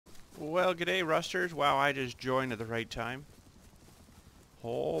Well, g'day Rusters. Wow, I just joined at the right time.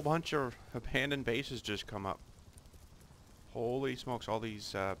 Whole bunch of abandoned bases just come up. Holy smokes, all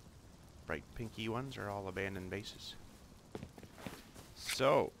these bright pinky ones are all abandoned bases.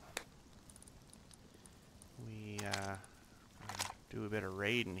 So, we do a bit of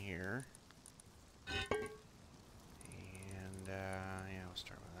raiding here. And, yeah, we'll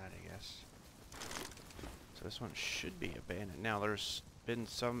start with that, I guess. So this one should be abandoned. Now, there's been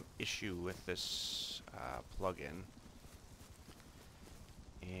some issue with this plugin,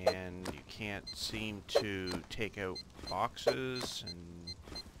 and you can't seem to take out boxes and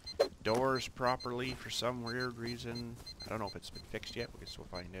doors properly for some weird reason. I don't know if it's been fixed yet. I guess we'll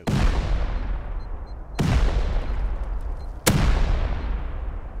find out.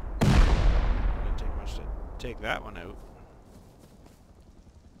 Didn't take much to take that one out.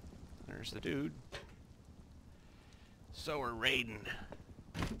 There's the dude. So we're raiding.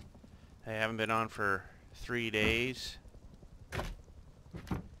 I haven't been on for 3 days.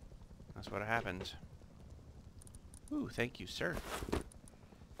 That's what happens. Ooh, thank you, sir.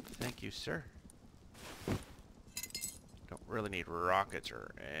 Thank you, sir. Don't really need rockets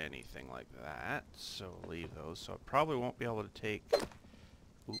or anything like that, so leave those. So I probably won't be able to take...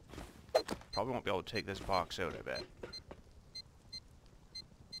 Ooh, probably won't be able to take this box out, I bet.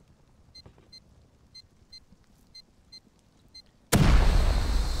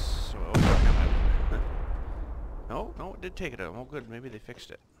 No, it did take it out. Oh, good. Maybe they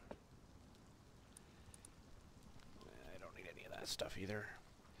fixed it. I don't need any of that stuff either.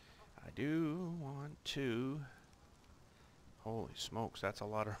 I do want to... Holy smokes, that's a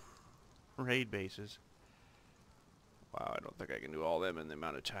lot of raid bases. Wow, I don't think I can do all them in the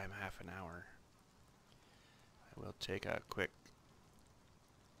amount of time, half an hour. I will take a quick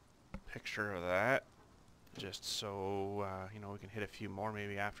picture of that, just so, you know, we can hit a few more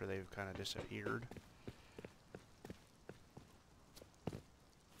maybe after they've kind of disappeared.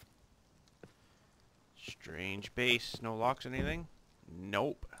 Strange base. No locks, anything?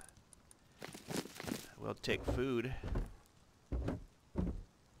 Nope. We'll take food.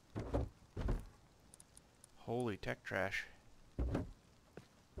 Holy tech trash.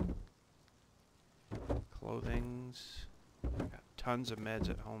 Clothings. Got tons of meds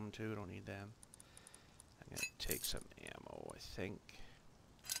at home too. Don't need them. I'm gonna take some ammo, I think.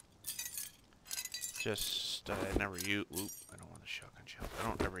 Just I never use. Oop! I don't want the shotgun shell. I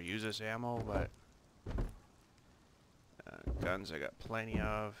don't ever use this ammo, but. Guns I got plenty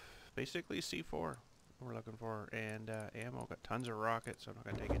of. Basically C4 we're looking for, and ammo. Got tons of rockets, so I'm not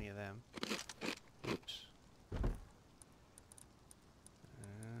going to take any of them. Oops.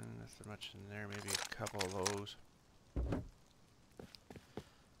 Nothing much in there, maybe a couple of those.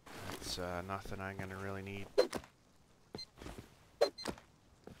 That's nothing I'm going to really need. Let's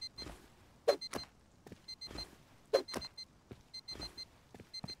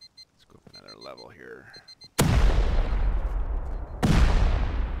go up another level here.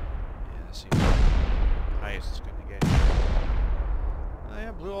 Highest it's gonna get. Oh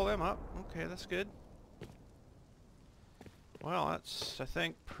yeah, blew all them up. Okay, that's good. Well, that's, I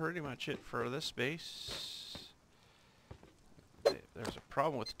think, pretty much it for this base. There's a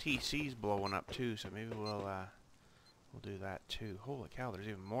problem with TCs blowing up too, so maybe we'll do that too. Holy cow, there's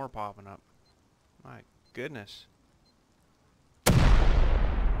even more popping up. My goodness.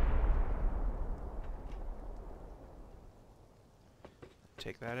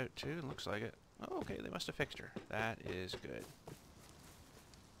 Take that out too, it looks like it. Oh, okay, they must have fixed her. That is good.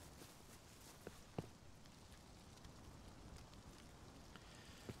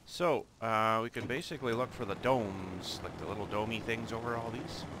 So, we can basically look for the domes, like the little domey things over all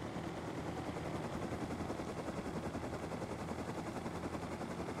these.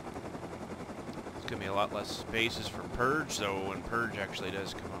 It's gonna be a lot less spaces for Purge, though, when Purge actually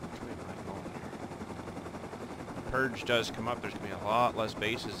does come up. Which way am I going here? When Purge does come up, there's gonna be a lot less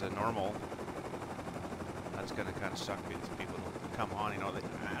bases than normal. That's gonna kind of suck because people don't come on. You know,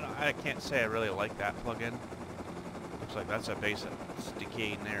 I can't say I really like that plugin. Looks like that's a base that's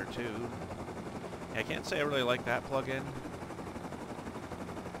decaying there too. Yeah, I can't say I really like that plugin.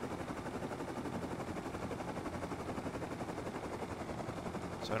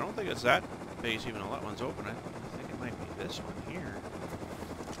 So I don't think it's that base even though that one's open. I think it might be this one here.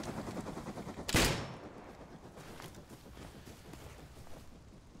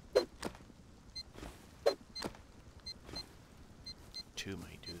 Two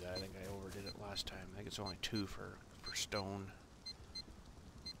might do that. I think I overdid it last time. I think it's only 2 for stone.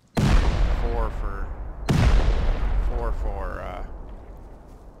 4 for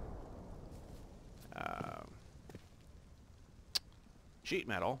sheet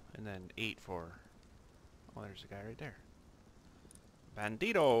metal, and then 8 for... Oh, there's a guy right there.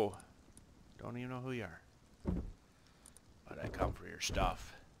 Bandito! Don't even know who you are. But I come for your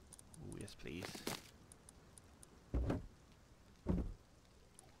stuff. Ooh, yes, please.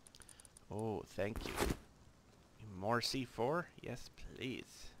 Oh, thank you. More C4? Yes, please.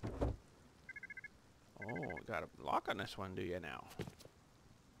 Oh, got a lock on this one, do you now?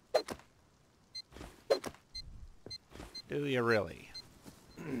 Do you really?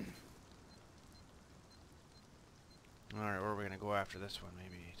 Alright, where are we going to go after this one?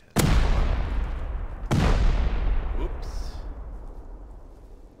 Maybe to this one. Whoops.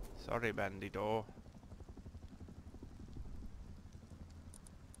 Sorry, bandito.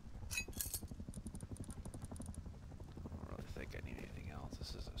 I don't really think I need anything else. This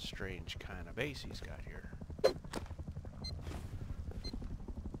is a strange kind of base he's got here.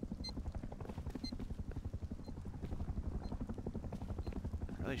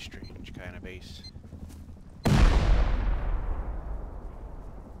 Really strange kind of base. Goes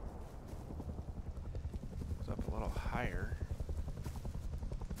up a little higher.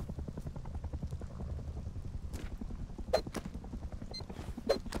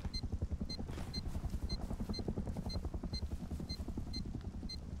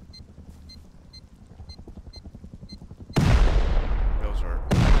 Those are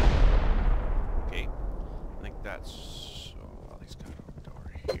okay. I think that's. Well, he's got a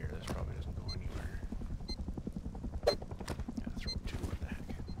door here. This probably doesn't go anywhere. Yeah, throw 2. What the heck?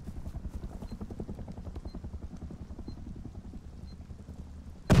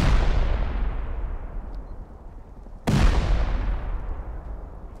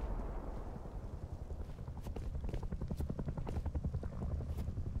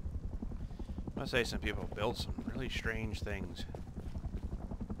 I must say, some people build some really strange things.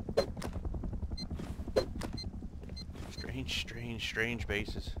 Strange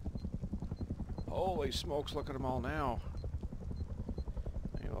bases. Holy smokes, look at them all now.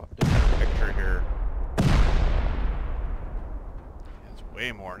 Maybe we'll have a different picture here. That's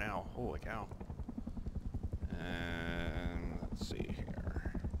way more now. Holy cow. And let's see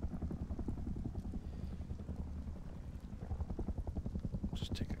here.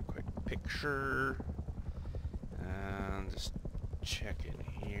 Just take a quick picture. And just check in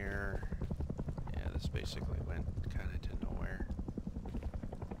here. Yeah, this basically went kind of to nowhere.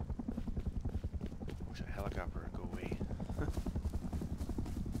 Wish a helicopter would go away.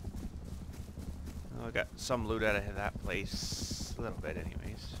 Well, I got some loot out of that place. A little bit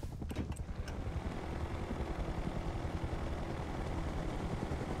anyways.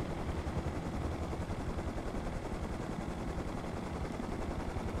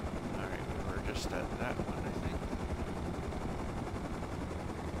 Alright, we were just at that one, I think.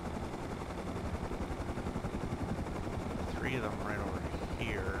 Three of them right over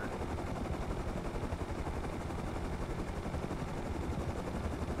here.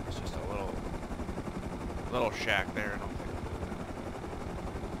 It's just a little shack there. I don't think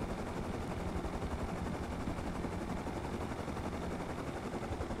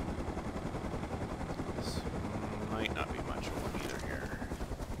this might not be much of one either here.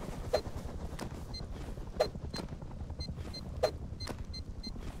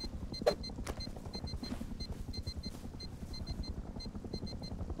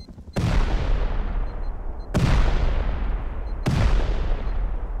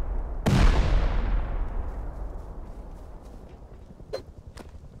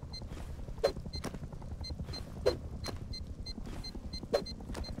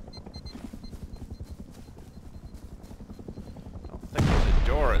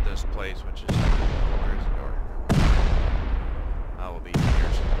 At this place, which is where's the door? I will be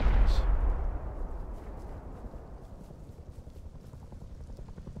here someplace.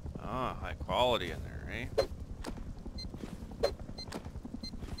 Ah, high quality in there, eh?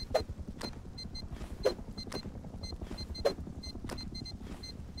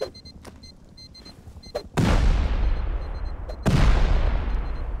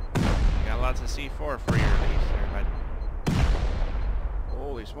 Got lots of C4 for your base there, bud.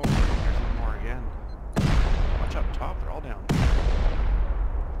 Holy smokes, I think there's one more again. Watch up top, they're all down.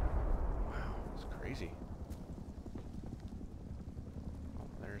 Wow, it's crazy. Oh,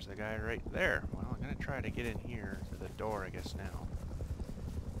 there's the guy right there. Well, I'm going to try to get in here to the door, I guess, now.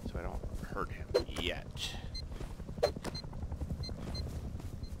 So I don't hurt him yet.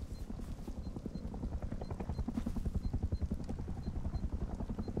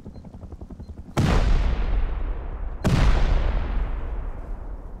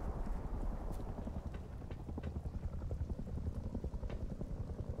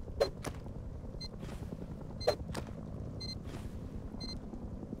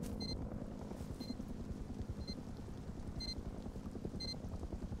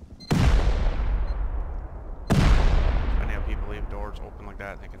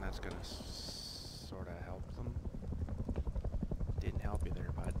 gonna sort of help them. Didn't help you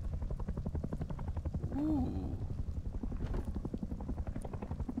there, bud. Ooh.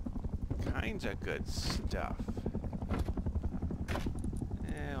 Kinds of good stuff.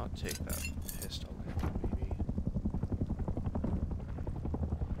 I'll take that pistol maybe.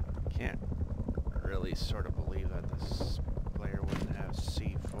 Can't really sort of believe that this player wouldn't have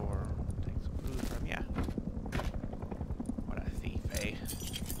C4. Take some food from ya. What a thief, eh?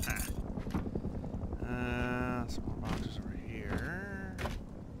 Some more boxes over here.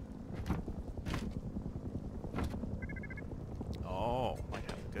 Oh, might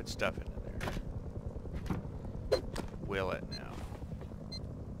have good stuff in there. Will it now?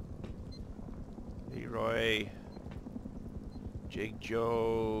 Leroy, Jig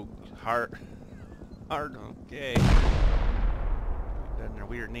Joe, Hart, okay. Then they're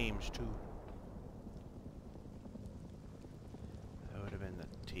weird names too. That would have been the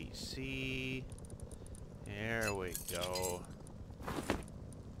TC. There we go.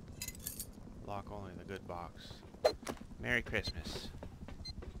 Lock only the good box. Merry Christmas.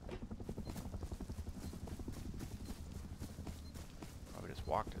 Probably just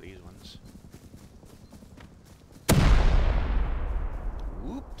walk to these ones.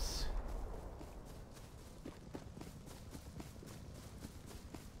 Whoops.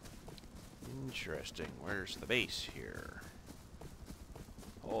 Interesting. Where's the base here?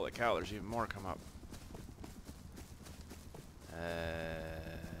 Holy cow, there's even more come up.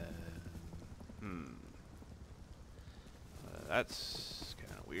 That's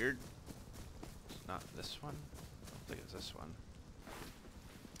kind of weird. It's not this one. I don't think it's this one.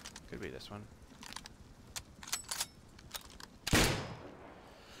 Could be this one.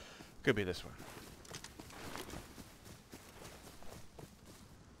 Could be this one.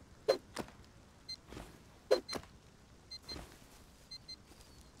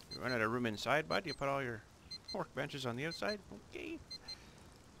 You run out of room inside, bud? You put all your workbenches on the outside? Okay.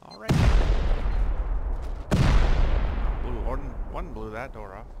 Alright. One blew that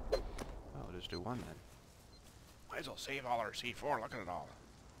door off. Well, we'll just do one then. Might as well save all our C4. Look at it all.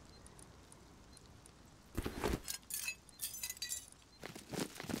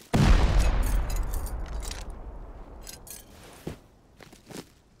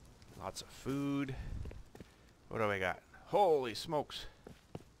 Lots of food. What do we got? Holy smokes.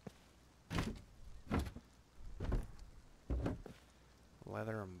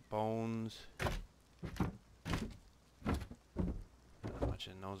 Leather and bones. Not much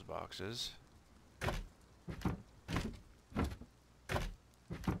in those boxes.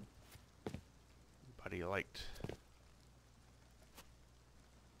 Buddy liked.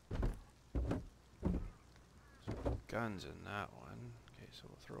 Some guns in that one. Okay, so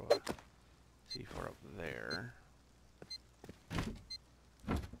we'll throw a C4 up there.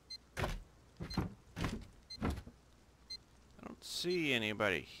 I don't see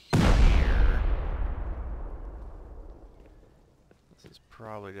anybody here. This is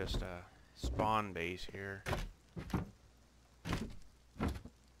probably just a spawn base here.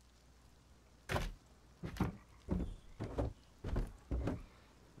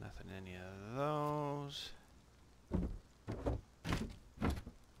 Nothing in any of those. I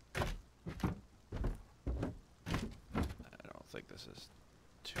don't think this is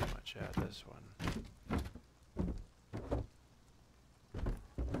too much at this one.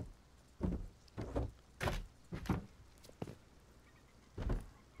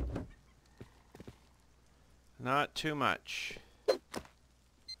 Not too much.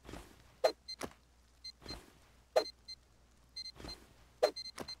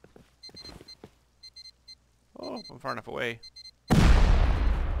 Oh, I'm far enough away.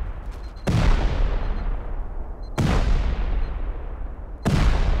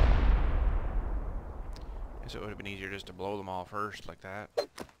 Guess it would have been easier just to blow them all first like that. Then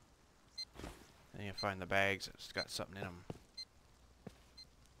you find the bags that's got something in them.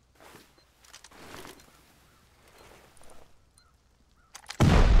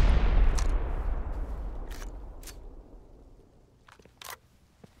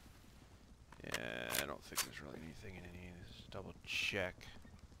 I don't think there's really anything in any of this. Double check.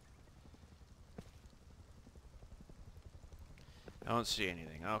 I don't see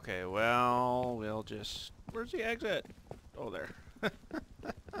anything. Okay, well, we'll just... Where's the exit? Oh, there. We'll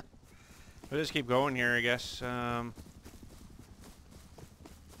just keep going here, I guess.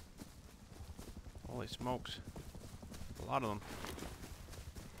 Holy smokes. A lot of them.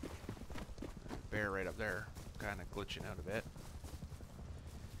 Bear right up there. Kind of glitching out a bit.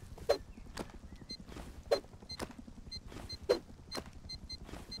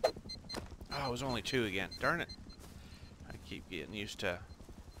 Oh, it was only 2 again. Darn it. I keep getting used to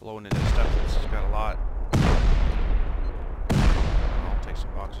blowing into stuff that's got a lot. I'll take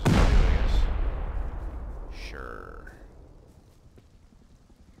some boxes too, I guess. Sure.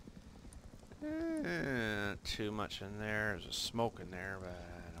 Too much in there. There's a smoke in there, but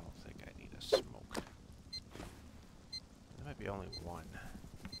I don't think I need a smoke. There might be only one.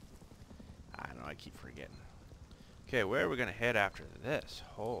 I don't know, I keep forgetting. Okay, where are we gonna head after this?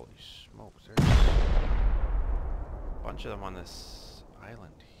 Holy smokes, there's a bunch of them on this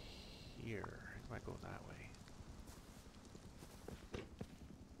island here. I might go that way.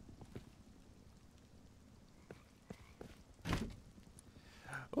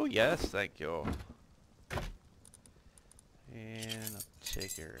 Oh yes, thank you. And I'll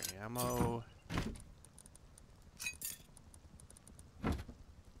take your ammo.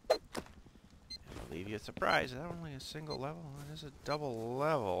 Leave you a surprise. Is that only a single level? It is a double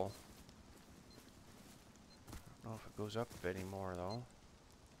level. I don't know if it goes up anymore though.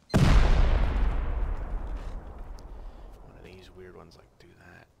 One of these weird ones like do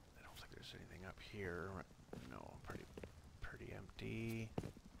that. I don't think there's anything up here. No, pretty empty.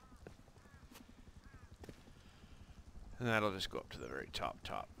 And that'll just go up to the very top,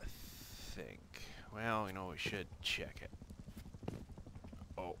 I think. Well, you know, we should check it.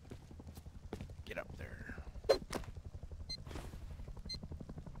 Oh. Get up there.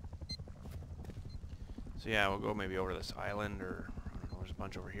 So yeah, we'll go maybe over this island, or I don't know, there's a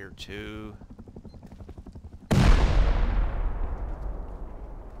bunch over here too. Yeah,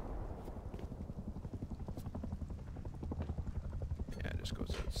 it just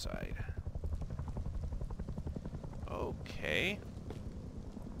goes outside. Okay.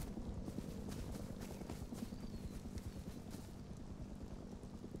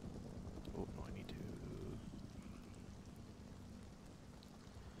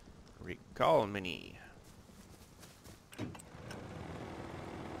 Recall mini.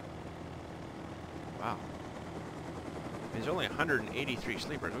 Wow. There's only 183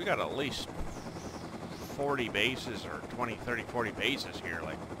 sleepers. We got at least 40 bases, or 20, 30, 40 bases here.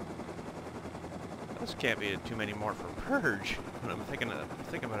 Like, this can't be too many more for Purge. When I'm thinking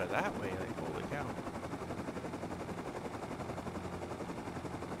about it that way, like, holy cow.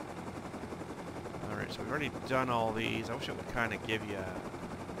 Alright, so we've already done all these. I wish it would kind of give you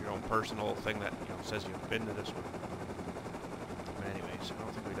your own personal thing that, you know, says you've been to this one. But anyways, I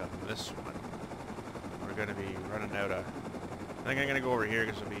don't think we've done this one. We're going to be running out of... I think I'm going to go over here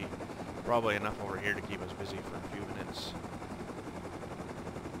because there'll be probably enough over here to keep us busy for a few minutes.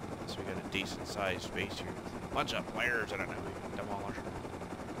 So we got a decent sized space here. A bunch of players, I don't know, we can demolish them.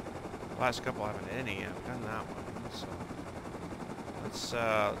 The last couple haven't any. I've done that one. So let's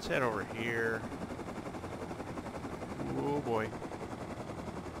head over here. Oh boy.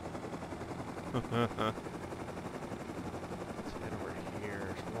 Let's head over here.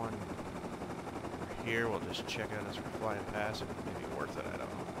 There's one over here. We'll just check out as we're flying past. If it may be worth it, I don't know.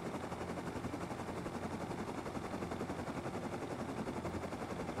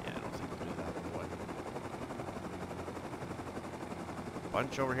 Yeah, I don't think we'll do that one.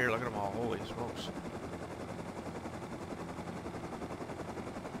 Bunch over here. Look at them all. Holy smokes.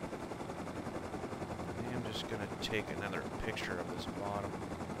 I'm just going to take another picture of this bottom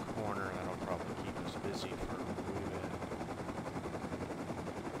corner. That'll probably keep us busy for a wee bit.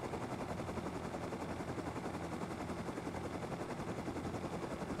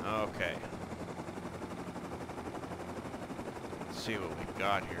 Okay. Let's see what we've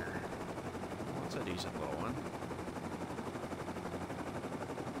got here. Well, that's a decent little one.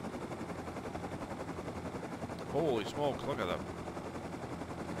 Holy smokes, look at the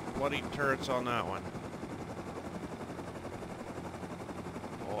bloody turrets on that one.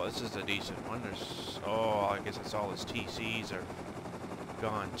 Oh, this is a decent one. There's, oh, I guess it's all his TCs are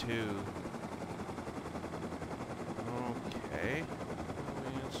gone too. Okay.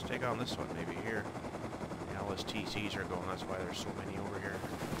 Let's take on this one maybe here. Yeah, all his TCs are going. That's why there's so many over here.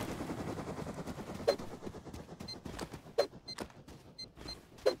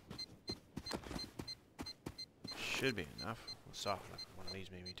 Should be enough. We'll soften up one of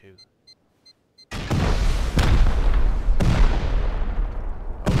these maybe too.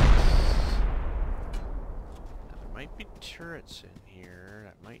 Might be turrets in here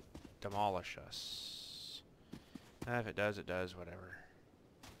that might demolish us. If it does, whatever.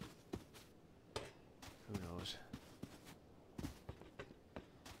 Who knows?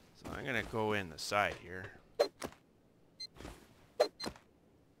 So I'm gonna go in the side here.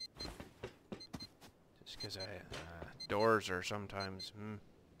 Just because doors are sometimes,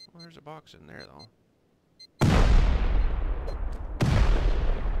 well, there's a box in there though.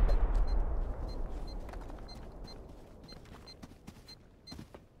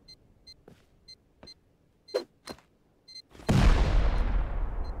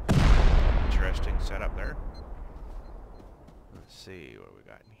 setup there. Let's see what we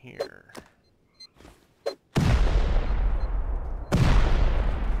got in here. So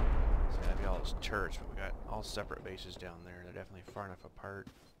that'd be all those turrets, but we got all separate bases down there. They're definitely far enough apart.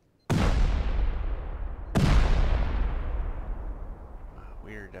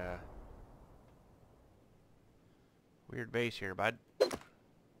 Weird base here, bud.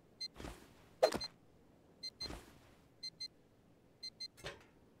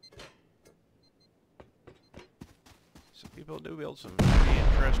 Some people do build some very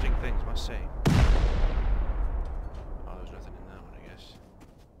interesting things, must say. Oh, there's nothing in that one, I guess.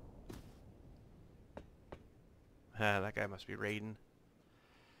 That guy must be raiding.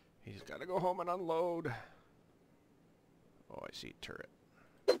 He's got to go home and unload. Oh, I see a turret.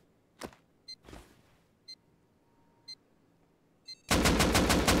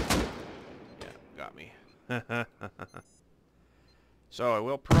 Yeah, got me. So I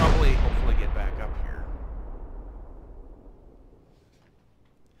will probably, hopefully, get back up here.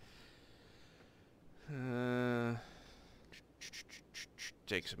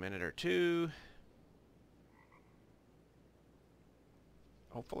 Takes a minute or two.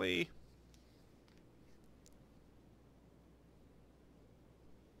 Hopefully.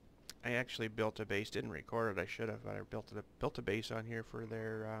 I actually built a base, didn't record it, I should have, but I built a base on here for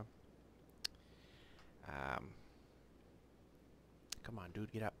their, come on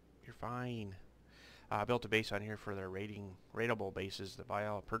dude, get up, you're fine. I built a base on here for their raidable bases, the buy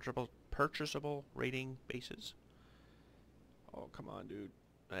all purchasable raiding bases. Oh, come on dude,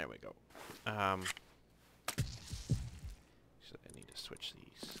 there we go. So I need to switch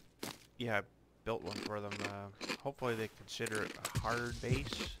these. Yeah, I built one for them, hopefully they consider it a hard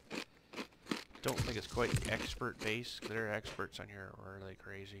base. Don't think it's quite the expert base. They're experts on here, really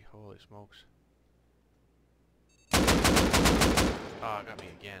crazy. Holy smokes. Oh, it got me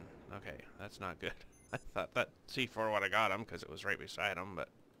again. Okay, that's not good. I thought that C4 would have got him because it was right beside him, but...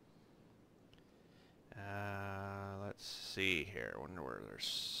 let's see here. I wonder where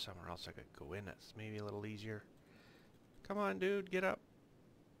there's somewhere else I could go in that's maybe a little easier. Come on, dude, get up.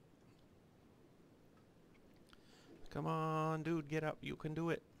 Come on, dude, get up. You can do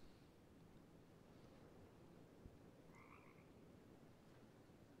it.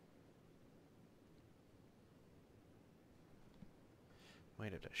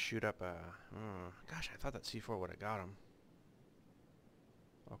 Might have to shoot up a... gosh, I thought that C4 would have got him.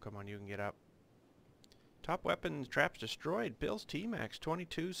 Oh, come on, you can get up. Top weapons traps destroyed. BILLSTMAXX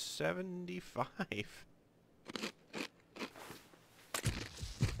 2275.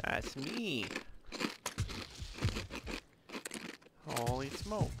 That's me. Holy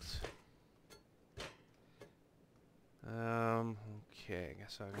smokes. Okay, I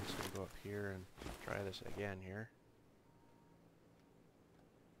guess I'm just gonna go up here and try this again here.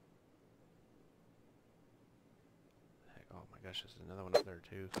 Oh my gosh, there's another one up there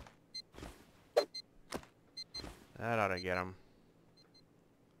too. That ought to get him.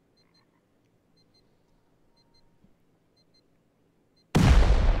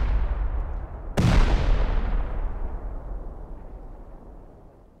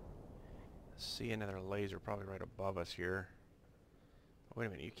 See another laser probably right above us here. Oh, wait a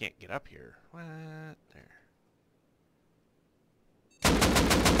minute, you can't get up here. What? There.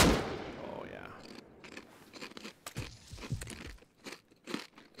 Oh yeah.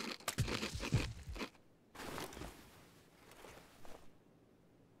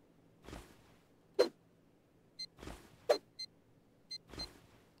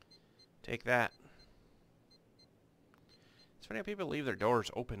 Take that. It's funny how people leave their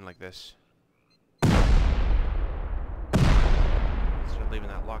doors open like this. Instead of leaving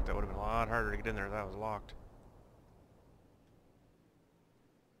that locked, that would have been a lot harder to get in there if that was locked.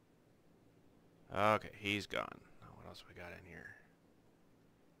 Okay, he's gone. What else we got in here?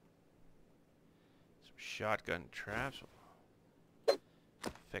 Some shotgun traps.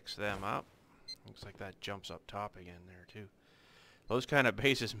 Fix them up. Looks like that jumps up top again there too. Those kind of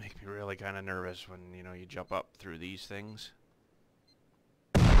bases make me really kind of nervous when, you know, you jump up through these things.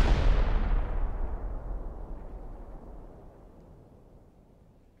 It's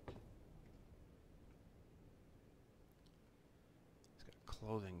got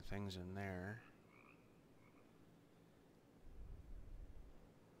clothing things in there.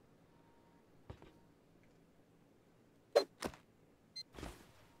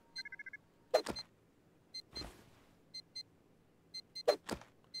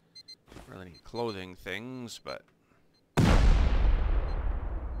 Really need clothing things, but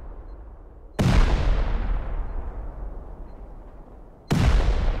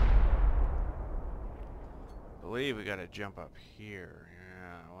believe we gotta jump up here.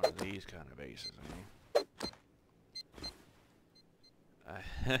 Yeah, one of these kind of bases,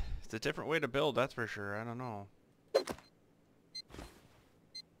 it's a different way to build, that's for sure. I don't know.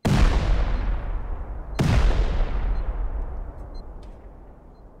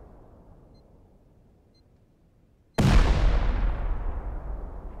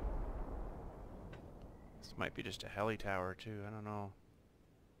 This might be just a heli tower too, I don't know.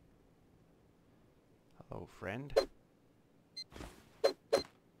 Hello, friend.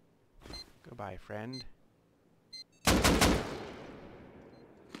 Goodbye, friend.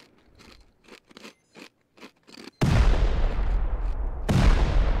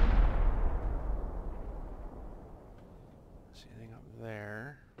 See anything up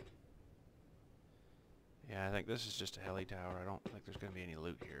there? Yeah, I think this is just a heli tower. I don't think there's going to be any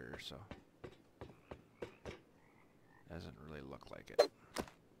loot here, so doesn't really look like it.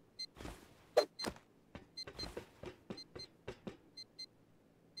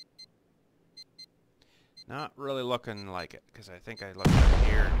 Not really looking like it, because I think I looked up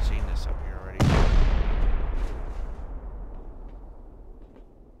here and seen this up here already.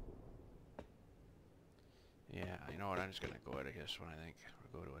 Yeah, you know what, I'm just going to go out of this one, I think.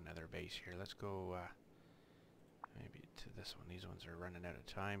 We'll go to another base here. Let's go, maybe to this one. These ones are running out of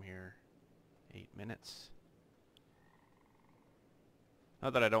time here. 8 minutes.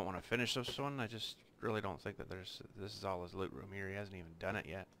 Not that I don't want to finish this one, I just really don't think that this is all his loot room here. He hasn't even done it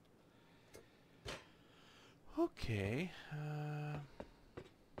yet. Okay, yeah,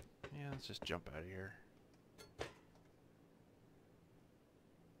 let's just jump out of here.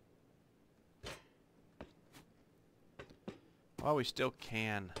 Well, we still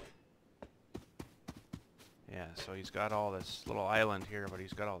can. Yeah, so he's got all this little island here, but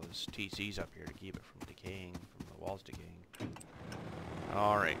he's got all this TCs up here to keep it from decaying, from the walls decaying.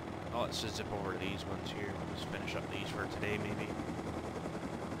 Alright, well, let's just zip over to these ones here. We'll just finish up these for today, maybe.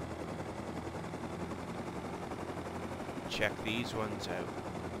 Check these ones out.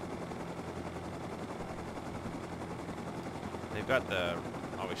 They've got the,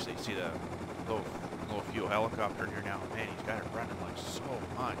 obviously, see the low fuel helicopter here now. Man, he's got it running like so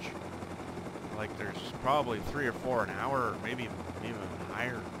much. Like there's probably 3 or 4 an hour, or maybe even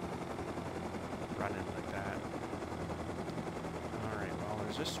higher, running like that. All right, well,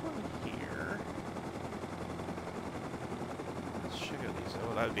 there's this one here. Let's check out these.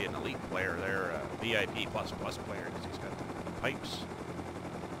 Oh, that would be an elite player there, a VIP++ player, because he's got the pipes.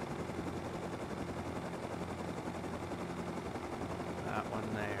 That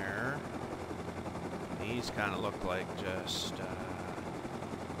one there. These kind of look like just, yeah,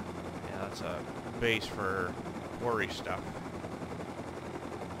 that's a base for quarry stuff.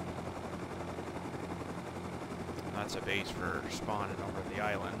 And that's a base for spawning over the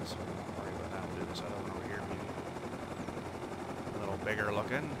islands. So don't worry about that. We'll do this other one over here, maybe a little bigger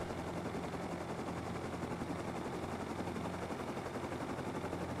looking.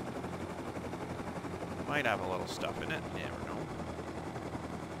 Might have a little stuff in it, you never know.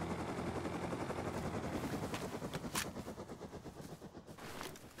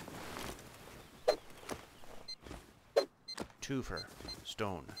 For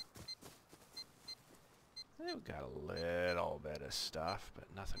stone. I think we got a little bit of stuff, but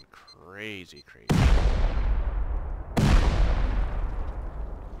nothing crazy.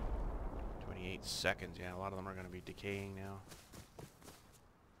 28 seconds. Yeah, a lot of them are going to be decaying now.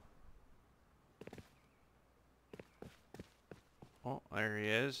 Oh, there he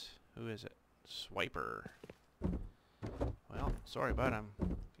is. Who is it? Swiper. Well, sorry, bud. If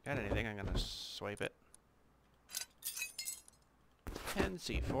you got anything, I'm going to swipe it. 10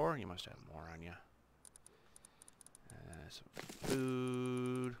 C4, you must have more on you. Some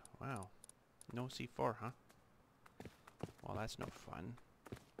food. Wow. No C4, huh? Well, that's no fun.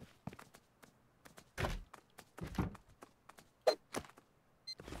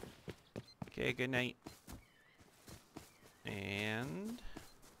 Okay, good night. And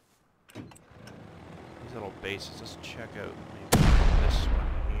these little bases, let's check out maybe this one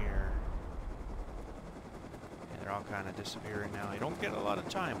here. They're all kind of disappearing now. You don't get a lot of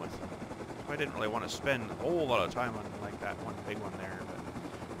time with them. I didn't really want to spend a whole lot of time on like that one big one there, but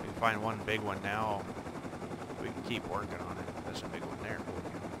if we can find one big one now, we can keep working on it. There's a big one there.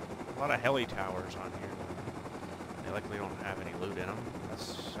 A lot of heli towers on here. They likely don't have any loot in them.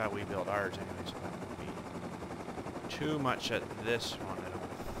 That's how we build ours anyway, so that won't be too much at this one, I don't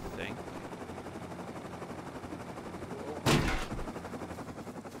think.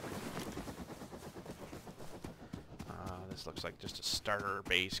 This looks like just a starter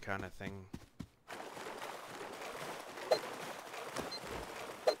base kind of thing.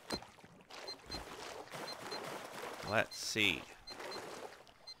 Let's see.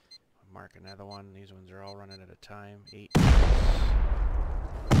 Mark another one. These ones are all running at a time. 8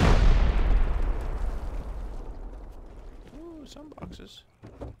 Ooh, some boxes.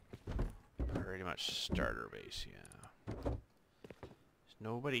 Pretty much starter base, yeah. There's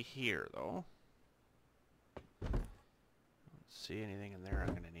nobody here, though. Don't see anything in there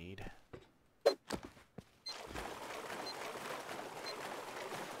I'm gonna need.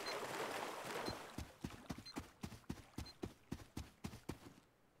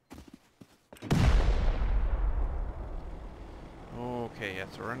 Okay, yeah,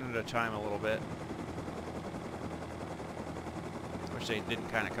 so we're running out of time a little bit. Wish they didn't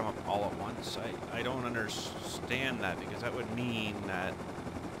kind of come up all at once. I don't understand that, because that would mean that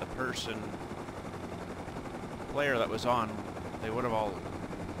the player that was on, they would have all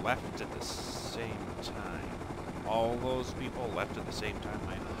left at the same time. All those people left at the same time.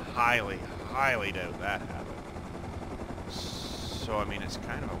 I highly, highly doubt that happened. So, I mean, it's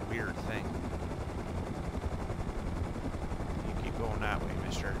kind of a weird thing. Going that way,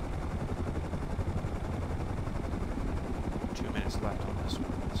 mister. 2 minutes left on this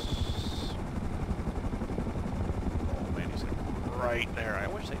one. Oh man, he's like right there. I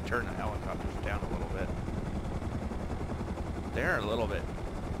wish they'd turn the helicopters down a little bit. They're a little bit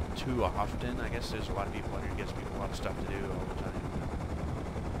too often. I guess there's a lot of people out here. It gives people a lot of stuff to do all the time.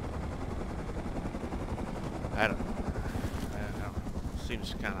 I don't know.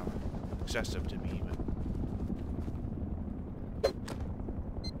 Seems kind of excessive to me, but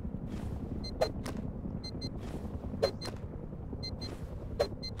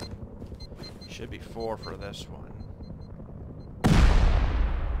should be 4 for this one.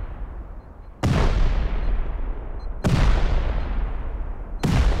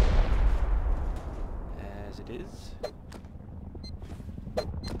 As it is.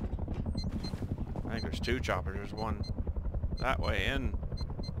 I think there's 2 choppers. There's one that way and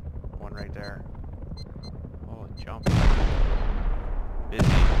one right there. Oh, jump.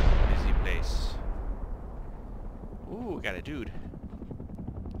 Busy place. Ooh, we got a dude.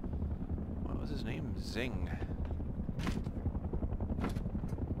 What was his name? Zing.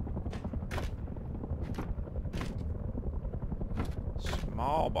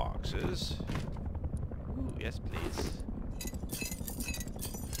 Small boxes. Ooh, yes, please.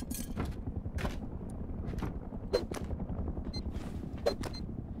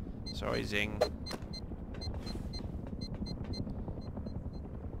 Sorry, Zing.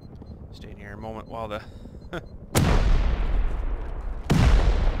 Staying here a moment while the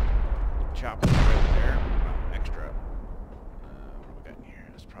chopper's right there. Oh, extra. What do we got in here?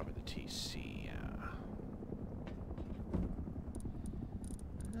 That's probably the TC.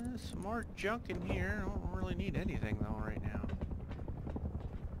 Some more junk in here. I don't really need anything though right now.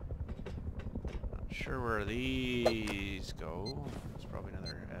 Not sure where these go. It's probably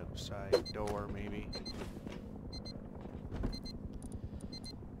another outside door, maybe.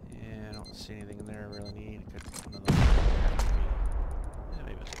 Yeah, I don't see anything in there I really need. Could put one of those in there, maybe. Yeah,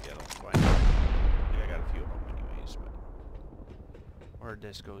 maybe it's a yellow. Fine. I think I got a few of them anyways, but where'd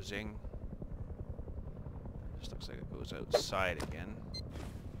this go, Zing? This looks like it goes outside again.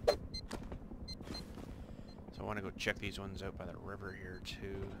 So I want to go check these ones out by the river here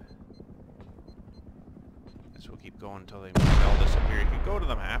too. Guess we'll keep going until they all disappear. You can go to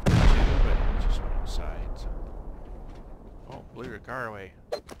them after too, but it just went outside. So. Oh, blew your car away.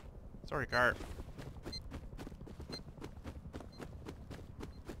 Sorry, car.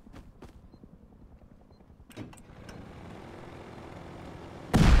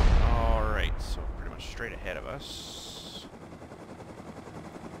 Alright, so pretty much straight ahead of us.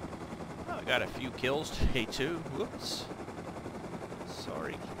 Oh, I got a few kills today too. Whoops.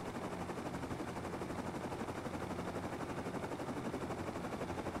 Sorry.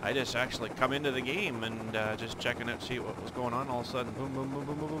 I just actually come into the game and just checking out, see what was going on. All of a sudden, boom, boom, boom,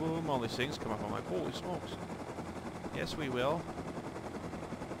 boom, boom, boom, boom, all these things come up. I'm like, holy smokes. Yes, we will.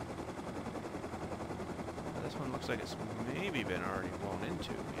 This one looks like it's maybe been already blown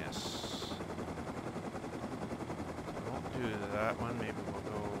into. Yes. I won't do that one. Maybe we'll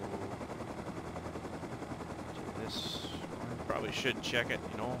go to this one. Probably should check it,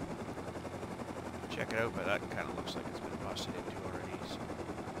 you know. Check it out, but that kind of looks like it's been busted into already. So.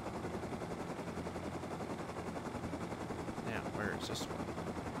 Now, where is this one?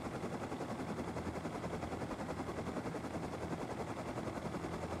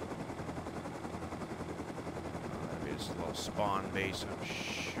 That'd be just a little spawn base, I'm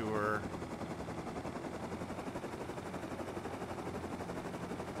sure.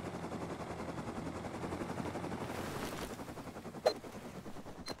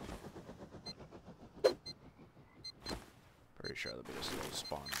 sure there'll be this little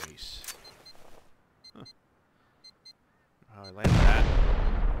spawn base. Huh. How I landed that.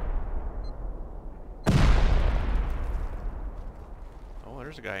 Oh,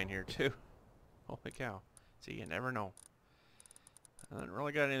 there's a guy in here too. Holy cow. See, you never know. I haven't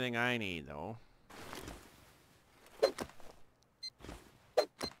really got anything I need though.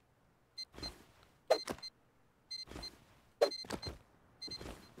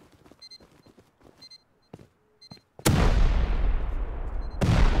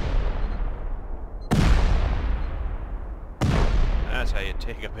 That's how you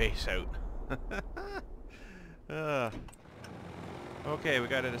take a base out. Okay, we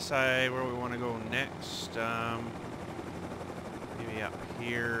gotta decide where we want to go next. Maybe up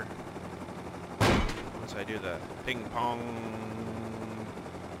here. Once I do the ping pong,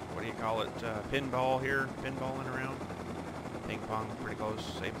 what do you call it? Pinball here, pinballing around. Ping pong, pretty close,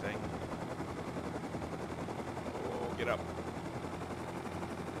 same thing. Oh, get up.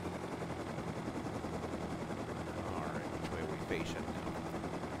 Alright, which way are we facing?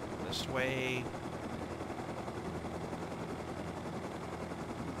 This way.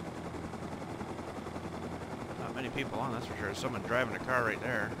 Not many people on, that's for sure. There's someone driving a car right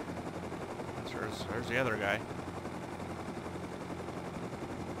there. There's the other guy.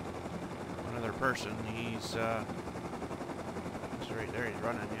 One other person. He's right there. He's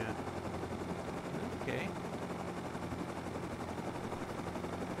running. Yeah. Okay.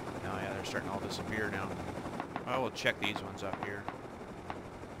 Oh yeah, they're starting to all disappear now. I will check these ones up here.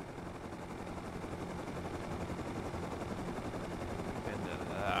 Into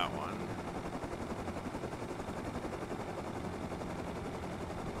that one.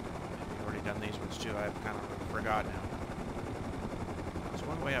 Maybe already done these ones too. I've kind of forgot now. There's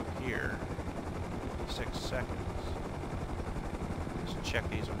one way up here. 6 seconds. Just check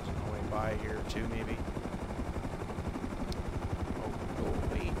these ones on the way by here too, maybe. Oh, go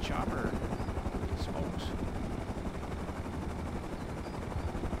away, chopper. Smokes.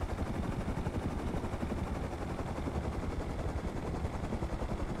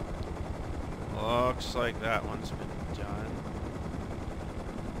 Looks like that one's been done.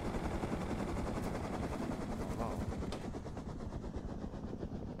 Oh.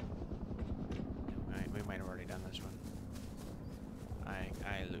 Right, we might have already done this one.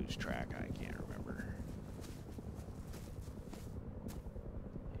 I lose track. I can't remember.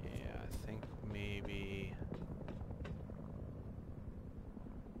 Yeah, I think maybe...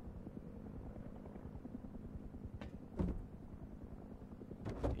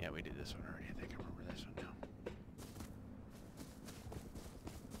 Yeah, we did this one already. I think I remember this one now.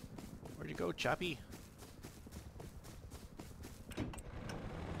 Where'd you go, Choppy?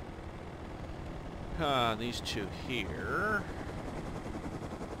 These two here.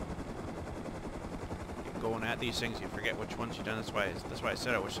 You're going at these things, you forget which ones you've done. That's why I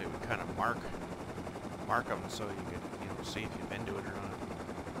said I wish they would kind of mark them so you could, you know, see if you've been to it or not.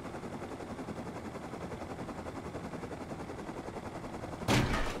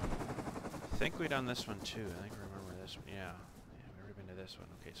 I think we done this one too. I think I remember this one. Yeah, we've already been to this one.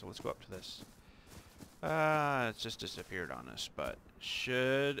 Okay, so let's go up to this. It's just disappeared on us, but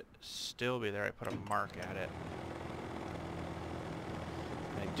should still be there. I put a mark at it.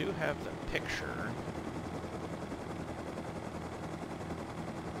 I do have the picture.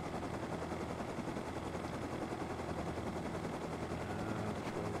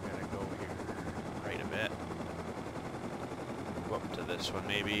 Which way we gotta go here? Right a bit. Go up to this one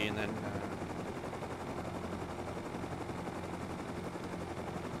maybe, and then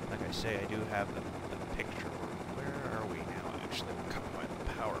like I say, I do have the picture. Where are we now? Actually, we're coming by the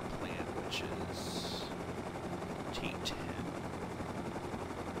power plant, which is T10.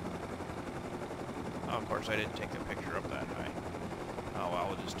 Oh, of course, I didn't take the picture up that high. Oh well,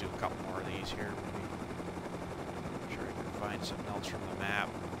 we'll just do a couple more of these here. Maybe. I'm sure I can find something else from the map.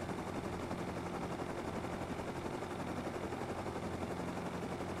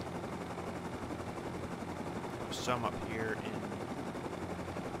 There's some up here in...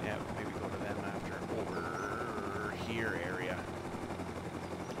 Yeah, maybe go to them after. Over here area.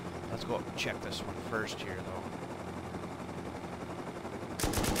 Let's go up and check this one first here, though.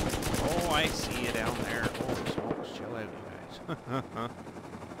 Oh, I see you down there. Oh, smokes. Chill out, you guys.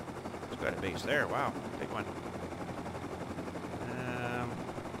 It's got a base there. Wow, big one.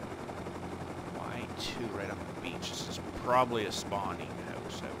 Y2 right on the beach. This is probably a spawning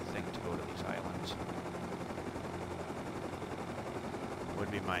house, I would think, to go to these islands.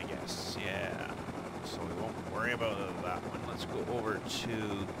 Would be my guess. Yeah. So we won't worry about that one. Let's go over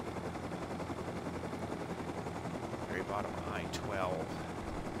to very bottom of I-12.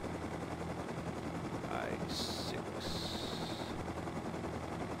 I-6.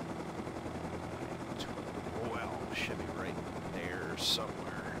 should be right there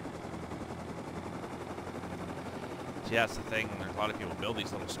somewhere. See, that's the thing. There's a lot of people build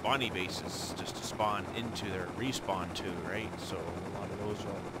these little spawny bases just to spawn into their respawn to, right? So a lot of those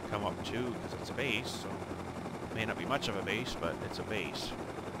will come up too because it's a base. So it may not be much of a base, but it's a base.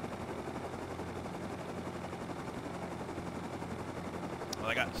 Well,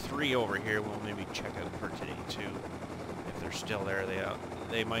 I got 3 over here. We'll maybe check out for today too. If they're still there,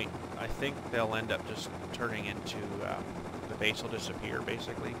 they might. I think they'll end up just turning into the base will disappear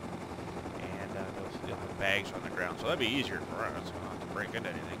basically, and they'll have bags on the ground. So that'd be easier for us. We don't have to break into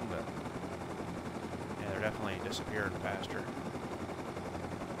anything, but yeah, they're definitely disappearing faster.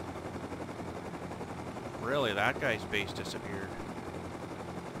 Really, that guy's base disappeared.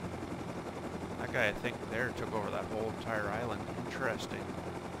 That guy, I think, there took over that whole entire island. Interesting.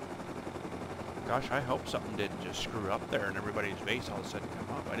 Gosh, I hope something didn't just screw up there and everybody's base all of a sudden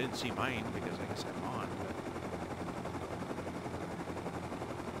come up. I didn't see mine because I guess I'm on, but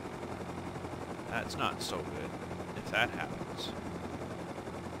that's not so good if that happens.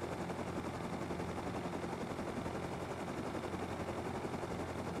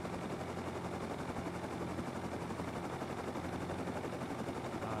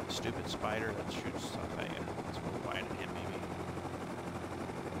 Stupid spider that shoots stuff at you. Let's go find him maybe.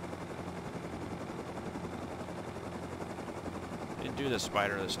 Didn't do the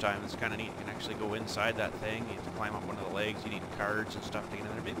spider this time. It's kind of neat. You can actually go inside that thing. You have to climb up one of the legs. You need cards and stuff to get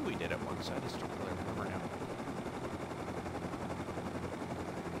in there. Maybe we did it once. I just don't really remember now.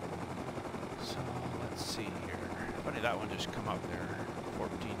 So let's see here. Funny that one just come up there.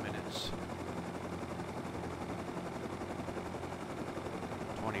 14 minutes.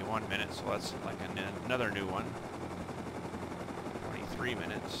 21 minutes, so that's like another new one. 23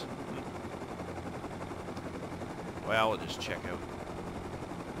 minutes. Well, we'll just check out.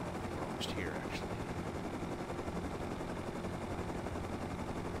 We're almost here, actually.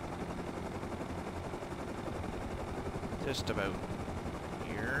 Just about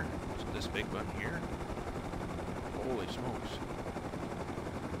here. So this big one here. Holy smokes.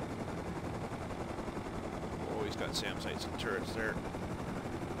 Oh, he's got SAM sites and turrets there.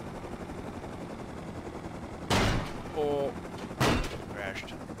 Oh,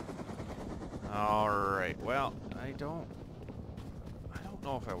 crashed. Alright, well, I don't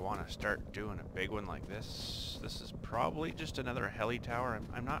know if I want to start doing a big one like this. This is probably just another heli tower.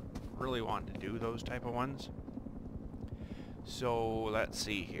 I'm not really wanting to do those type of ones. So, let's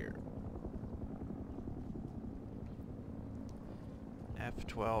see here.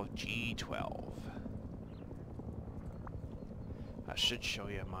 F12, G12. I should show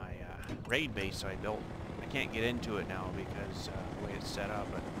you my raid base I built. I can't get into it now because the way it's set up,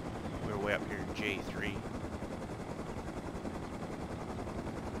 but we're way up here in J3.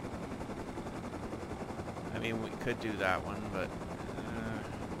 I mean, we could do that one, but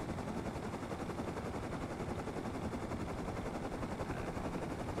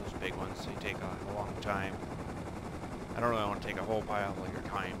those big ones, they take a long time. I don't really want to take a whole pile of your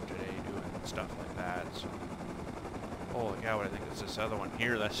time today doing stuff like that, so. Holy cow, I think it's this other one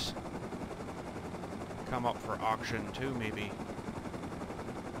here that's come up for auction too, maybe.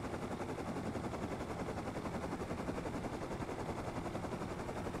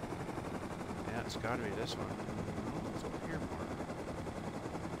 Yeah, it's gotta be this one. Oh, it's over here more.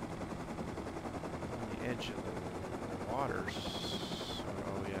 On the edge of the waters.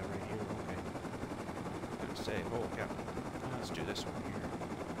 Oh yeah, right here, okay. I was gonna say, holy cow. Let's do this one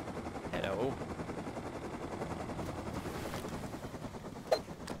here. Hello.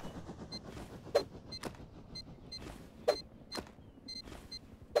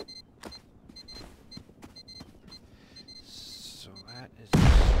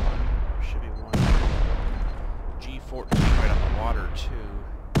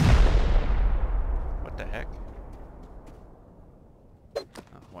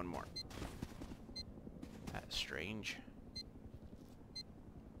 Strange.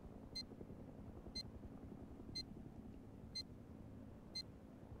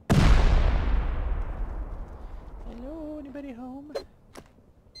 Hello, anybody home?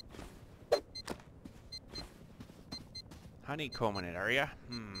 Honeycombing it, are ya?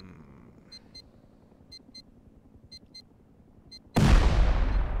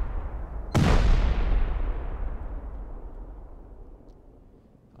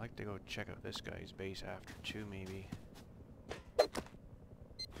 I'd like to go check out this guy's base after too, maybe.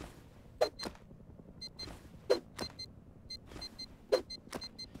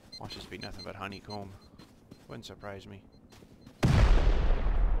 Watch this be nothing but honeycomb. Wouldn't surprise me.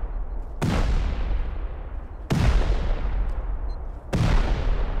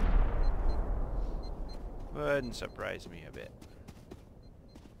 Wouldn't surprise me a bit.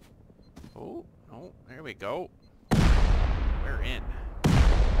 Oh, no, there we go. We're in.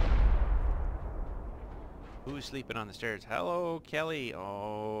 Who's sleeping on the stairs? Hello, Kelly.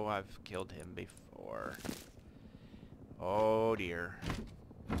 Oh, I've killed him before. Oh, dear.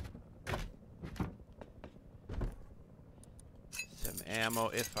 Some ammo,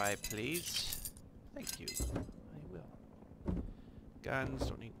 if I please. Thank you. I will. Guns,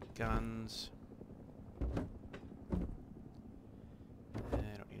 don't need guns. I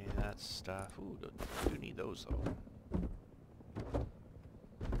don't need any of that stuff. Ooh, do need those though.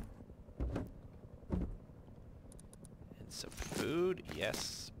 And some food,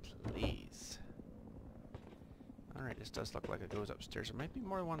 yes, please. Alright, this does look like it goes upstairs. There might be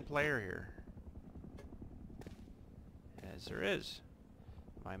more than one player here. As there is.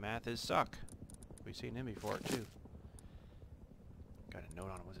 My math is suck. We've seen him before too. Got a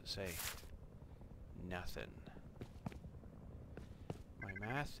note on it, what does it say? Nothing. My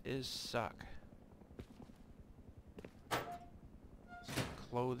math is suck. Some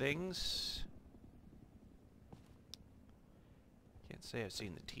clothings. Can't say I've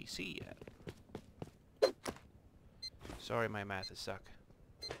seen the TC yet. Sorry, my math is suck.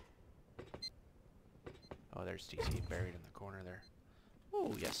 Oh, there's TC buried in the corner there.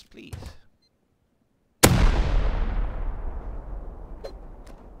 Oh, yes, please.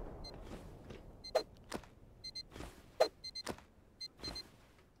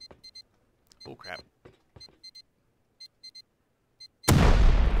 Oh, crap.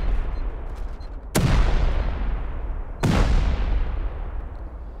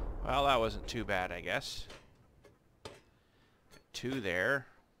 Well, that wasn't too bad, I guess. 2 there.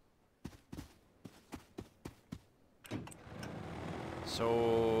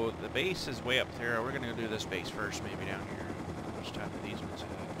 So, the base is way up there. We're gonna do this base first, maybe down here. How much time do these ones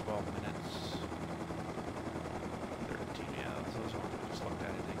have? 12 minutes. 13, yeah, those ones we just looked at,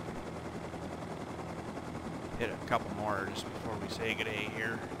 I think. Hit a couple more just before we say good day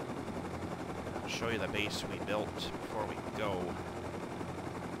here. I'll show you the base we built before we go.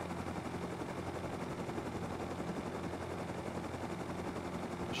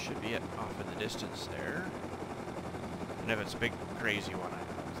 Should be it off in the distance there. And if it's a big crazy one, I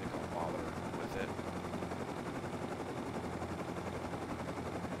don't think I'll bother with it.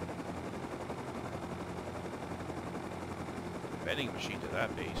 Vending machine to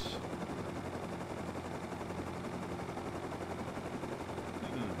that base.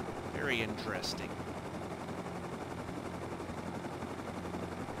 Very interesting.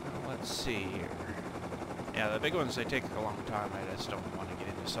 Now, let's see here. Yeah, the big ones, they take a long time. I just don't want to get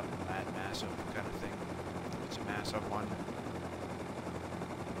into something that massive kind of thing. It's a massive one.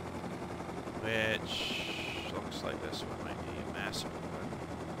 Which looks like this one might be a massive one.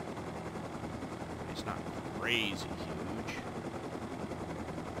 It's not crazy huge.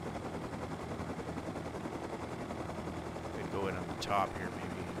 Could go in on the top here maybe.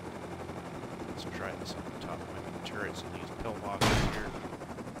 Let's try this on the top. Might be turrets in these pillboxes here.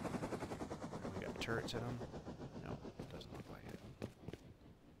 We got turrets in them. No, it doesn't look like it.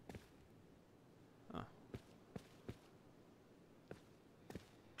 Huh.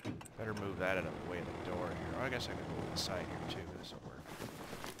 Better move that out of the way of the door here. Oh, I guess I could move the side here too. This will work.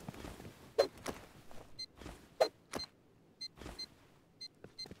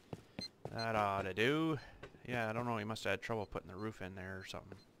 That ought to do. Yeah, I don't know. He must have had trouble putting the roof in there or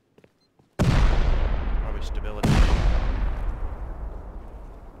something. Probably stability.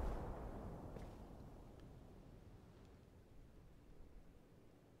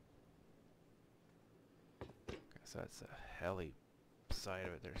 Guess that's the heli side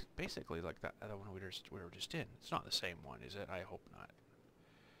of it. There's basically like that other one we were just in. It's not the same one, is it? I hope not.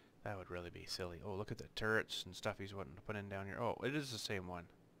 That would really be silly. Oh, look at the turrets and stuff he's wanting to put in down here. Oh, it is the same one.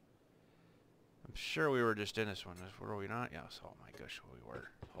 I'm sure we were just in this one. Were we not? Yes. Oh my gosh, we were.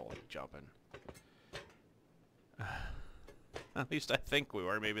 Holy jumping. At least I think we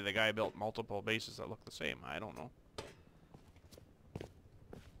were. Maybe the guy built multiple bases that look the same. I don't know.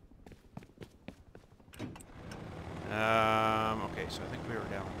 Okay, so I think we were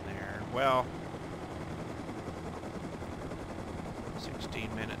down there. Well,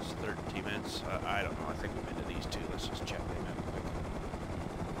 16 minutes, 13 minutes. I don't know. I think we've been to these two. Let's just check them out quick.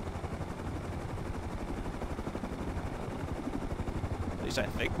 At least I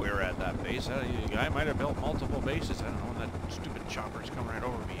think we were at that base. The guy might have built multiple bases. I don't know when that stupid chopper's coming right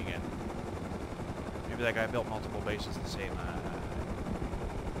over me again. Maybe that guy built multiple bases the same.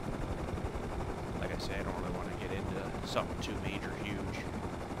 Like I say, I don't really want to get into something too major, huge.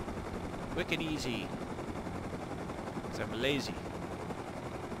 Quick and easy. Because I'm lazy.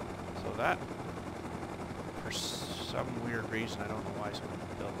 So that for some weird reason. I don't know why someone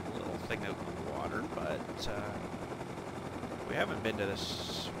built a little thing out in the water, but we haven't been to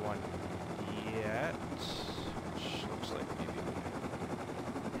this one yet. Which looks like maybe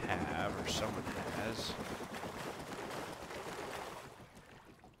we have, or someone has.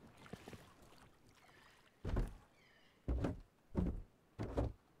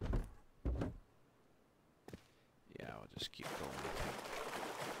 Yeah, we'll just keep going.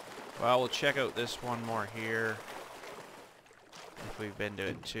 Well, we'll check out this one more here. If we've been to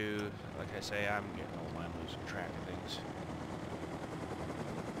it too. Like I say, I'm getting old, I'm losing track of things.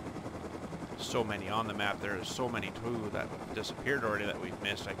 So many on the map. There's so many too that disappeared already that we've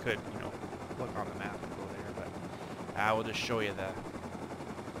missed. I could, you know, look on the map and go there, but we'll just show you the.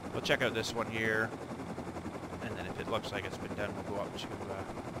 We'll check out this one here, and then if it looks like it's been done, we'll go up to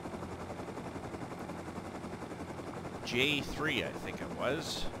J3, I think it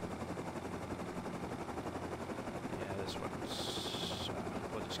was. Yeah, this one's.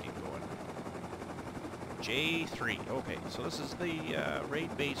 We'll just keep going. J3. Okay, so this is the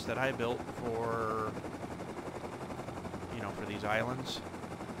raid base that I built for, you know, for these islands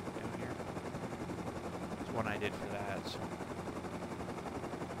down here. It's one I did for that, so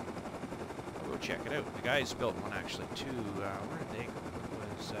I'll go check it out. The guys built one actually too. Where did they go?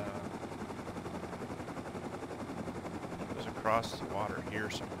 It was across the water here,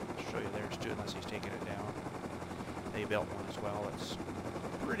 so I'll show you theirs too, unless he's taking it down. They built one as well. It's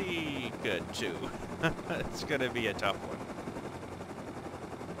pretty good too. It's gonna be a tough one.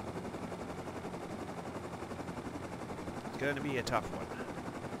 It's gonna be a tough one.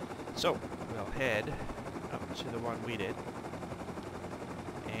 So we'll head up to the one we did,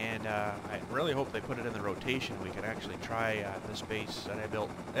 and I really hope they put it in the rotation. We can actually try this base that I built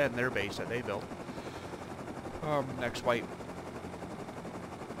and their base that they built next wipe.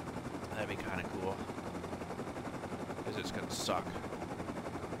 That'd be kind of cool, because it's gonna suck.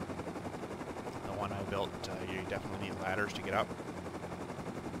 One I built, you definitely need ladders to get up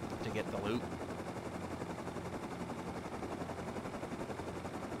to get the loot.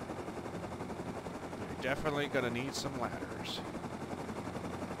 You're definitely gonna need some ladders.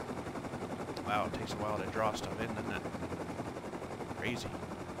 Wow, it takes a while to draw stuff in, doesn't it? Crazy.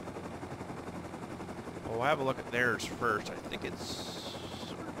 Well, we'll have a look at theirs first. I think it's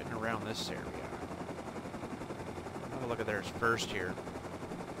sort of been around this area. I'll have a look at theirs first here.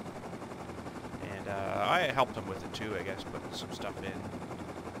 I helped him with it too, I guess, putting some stuff in.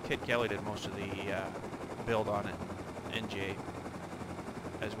 Kid Kelly did most of the build on it. NJ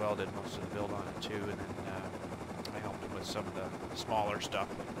as well did most of the build on it too, and then I helped him with some of the smaller stuff,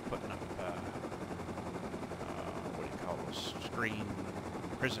 like putting up, what do you call those, screen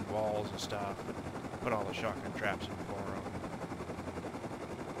prison walls and stuff, and put all the shotgun traps in for them.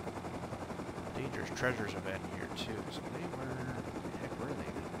 Dangerous Treasures event here too, so they were, the heck were they?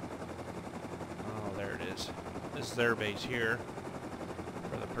 There it is. This is their base here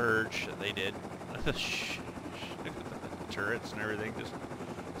for the purge that they did. The turrets and everything, just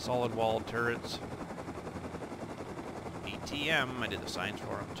solid wall turrets. ATM, I did the signs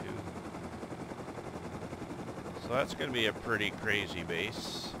for them too. So that's going to be a pretty crazy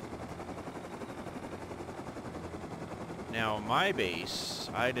base. Now my base,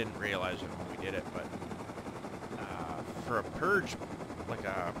 I didn't realize it when we did it, but for a purge, like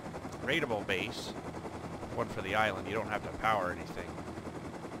a raidable base, one for the island, you don't have to power anything.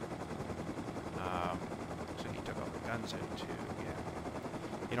 So he took all the guns out too,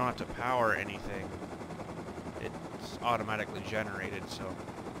 yeah. You don't have to power anything. It's automatically generated, so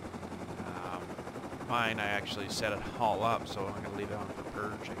mine, I actually set it all up, so I'm going to leave it on for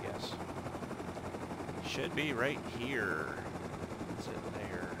purge, I guess. Should be right here. That's it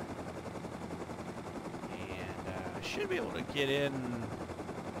there. And I should be able to get in.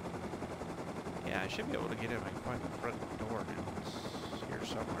 Yeah, I should be able to get in. I can find the front door now. It's here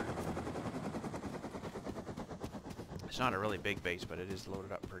somewhere. It's not a really big base, but it is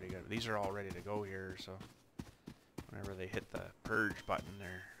loaded up pretty good. These are all ready to go here, so whenever they hit the purge button,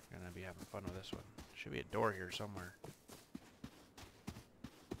 they're going to be having fun with this one. Should be a door here somewhere.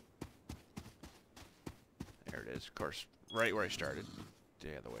 There it is, of course, right where I started.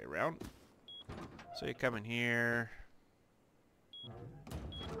 The other way around. So you come in here.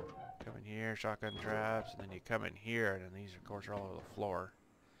 Come in here, shotgun traps, and then you come in here, and then these, of course, are all over the floor.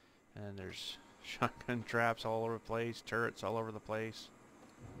 And then there's shotgun traps all over the place, turrets all over the place.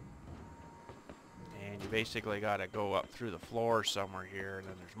 And you basically got to go up through the floor somewhere here, and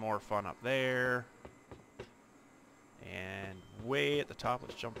then there's more fun up there. And way at the top,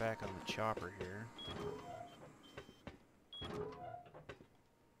 let's jump back on the chopper here.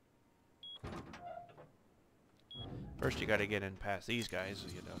 First you gotta get in past these guys, so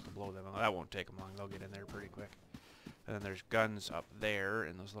you have to blow them. That won't take them long, they'll get in there pretty quick. And then there's guns up there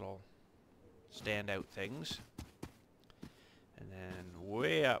in those little standout things. And then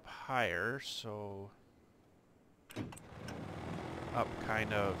way up higher, so up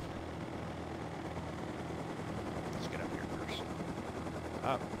kind of, let's get up here first.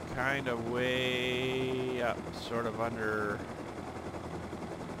 Up kind of way up, sort of under,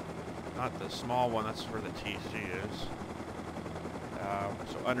 not the small one, that's where the TC is.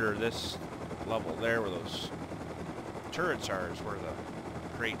 So under this level there where those turrets are is where the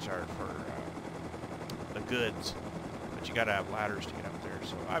crates are for the goods. But you gotta have ladders to get up there,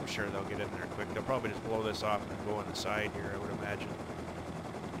 so I'm sure they'll get in there quick. They'll probably just blow this off and go on the side here, I would imagine.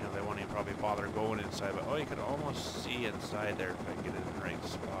 You know, they won't even probably bother going inside, but oh, you could almost see inside there if I get it in the right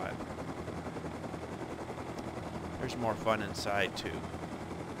spot. There's more fun inside too.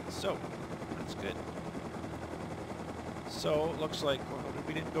 So, that's good. So, looks like, well,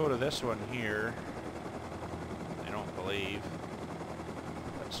 we didn't go to this one here. I don't believe.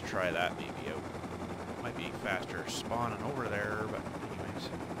 Let's try that maybe out. Might be faster spawning over there, but anyways.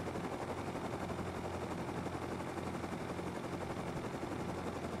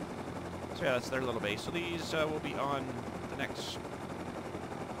 So yeah, that's their little base. So these will be on the next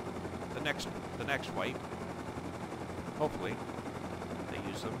wipe. Hopefully, they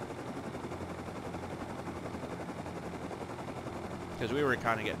use them. Because we were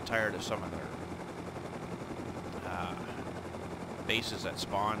kind of getting tired of some of their bases that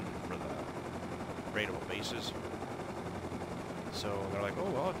spawn for the raidable bases. So they're like, oh,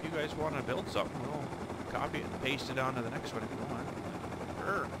 well, if you guys want to build something, we'll copy it and paste it onto the next one if you want.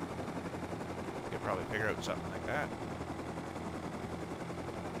 Sure. You could probably figure out something like that.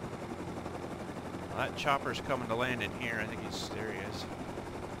 Well, that chopper's coming to land in here. I think there he is.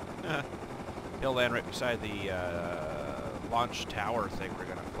 He'll land right beside the launch tower thing we're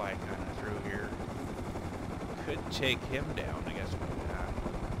going to fly kind of through here. Could take him down, I guess.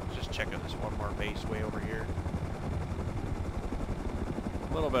 Just checking this one more base way over here.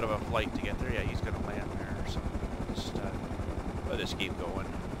 A little bit of a flight to get there. Yeah, he's going to land there. So just let us keep going.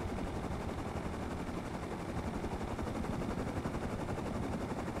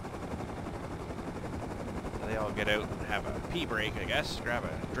 So they all get out and have a pee break, I guess. Grab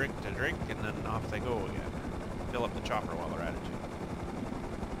a drink to drink, and then off they go again. Fill up the chopper while they're at it too.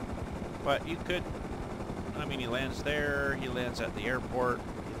 But you could, I mean, he lands there, he lands at the airport,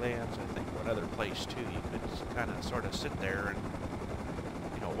 he lands, I think, one other place too. You could kind of sort of sit there and,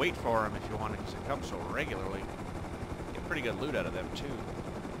 you know, wait for him if you wanted, because it comes so regularly. Get pretty good loot out of them too.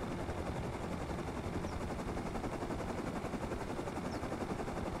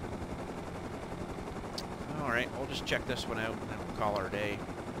 Alright, we'll just check this one out and then we'll call our day.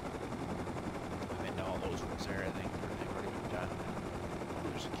 I've been to all those ones there, I think. They've already been done. Oh,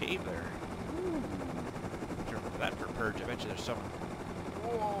 there's a cave there. Remember that for purge. I bet you there's some.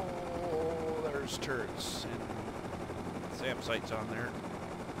 Whoa, there's turrets and SAM sites on there.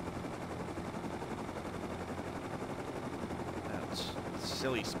 That's a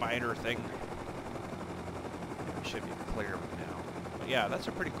silly spider thing. We should be clear of it now. But yeah, that's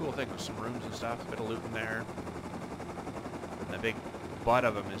a pretty cool thing with some rooms and stuff. A bit of loot in there. And the big butt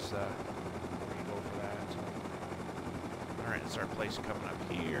of them is where you go for that. Alright, it's our place coming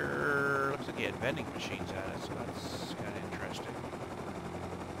up here. Looks like he had vending machines at it, so that's kind of interesting.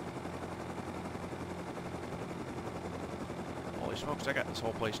 Holy smokes, I got this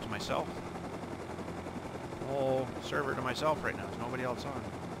whole place to myself. Whole server to myself right now. There's nobody else on.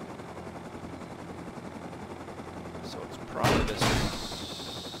 So it's probably this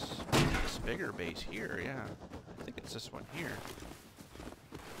bigger base here, yeah. I think it's this one here.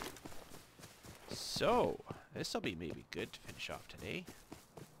 So, this will be maybe good to finish off today.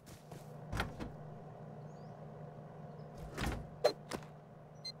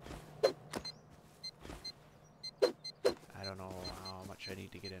 I don't know how much I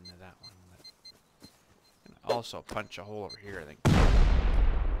need to get into that one, but I can also punch a hole over here, I think.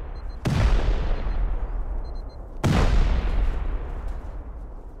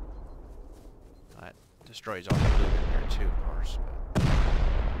 That destroys all the loot in there too, of course, but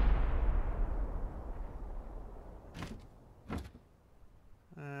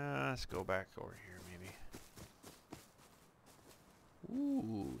let's go back over here, maybe.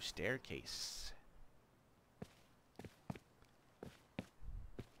 Ooh, staircase.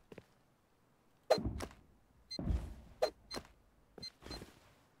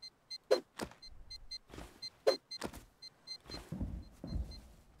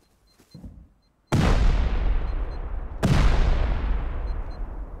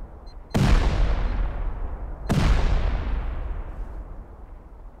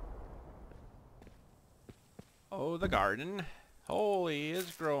 Oh, the garden. Holy, is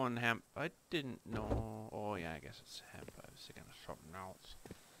growing hemp. I didn't know. Oh, yeah, I guess it's hemp. I was thinking of something else.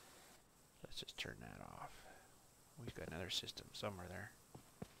 Let's just turn that off. We've got another system somewhere there.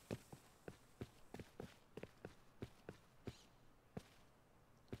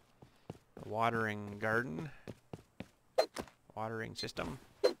 A watering garden. Watering system.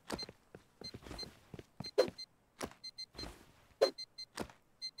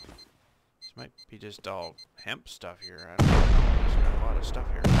 This might be just all hemp stuff here. I don't know. There's got a lot of stuff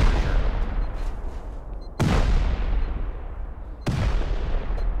here for sure.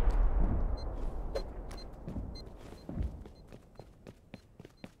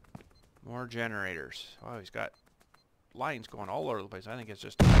 More generators. Wow, he's got lines going all over the place. I think it's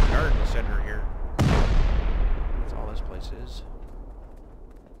just a garden center here. That's all this place is.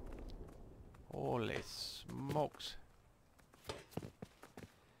 Holy smokes.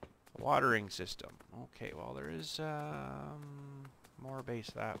 Watering system. Okay, well there is more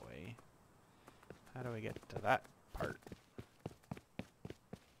base that way. How do we get to that part?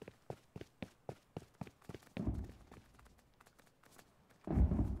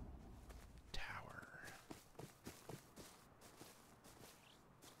 Tower.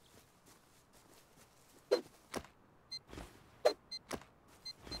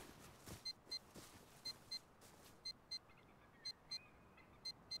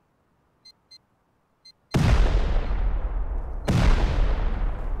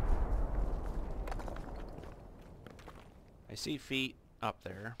 I see feet up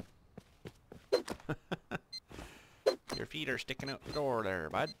there. Your feet are sticking out the door there,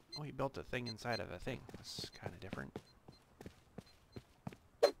 bud. Oh, you built a thing inside of a thing. That's kind of different.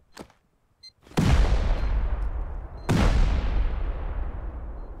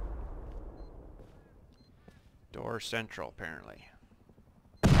 Door central, apparently.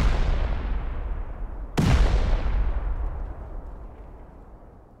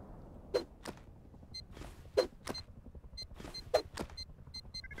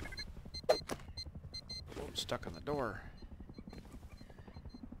 Stuck on the door.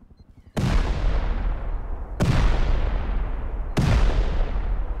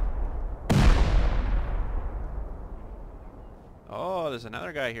 Oh, there's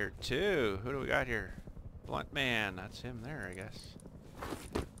another guy here too. Who do we got here? Blunt Man. That's him there, I guess.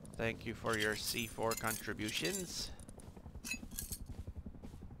 Thank you for your C4 contributions.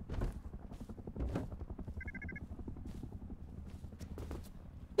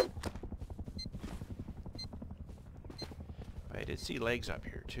 I did see legs up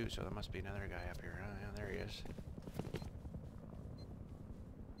here too, so there must be another guy up here. Oh, yeah, there he is.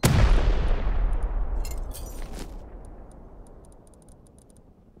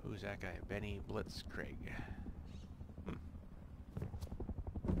 Who's that guy? Benny Blitzkrieg.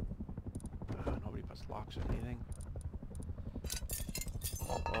 Nobody puts locks on anything.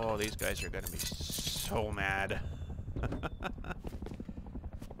 Oh, these guys are gonna be so mad.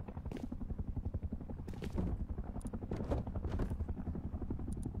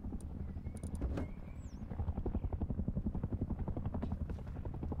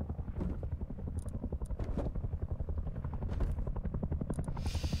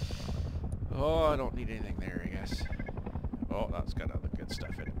 Oh, I don't need anything there, I guess. Oh, that's got other good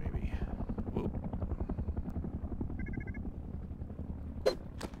stuff in it, maybe. Whoop.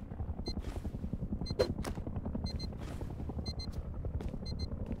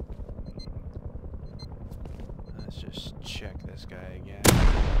 Let's just check this guy again.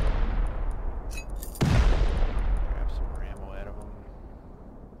 Grab some more ammo out of him.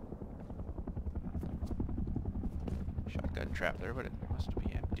 Shotgun trap there, but it must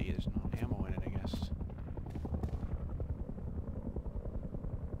be empty. There's no ammo in it, I guess.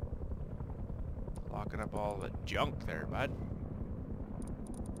 Locking up all the junk there, bud.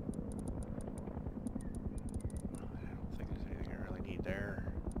 I don't think there's anything I really need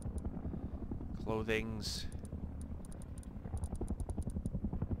there. Clothings.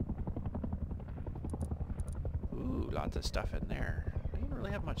 Ooh, lots of stuff in there. I don't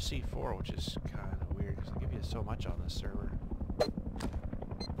really have much C4, which is kind of weird because they give you so much on this server.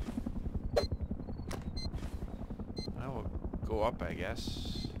 I will go up, I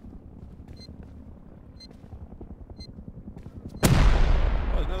guess.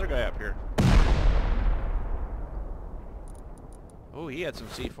 Oh, there's another guy up here. Oh, he had some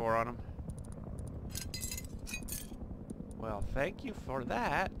C4 on him. Well, thank you for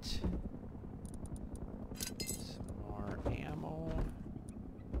that. Some more ammo.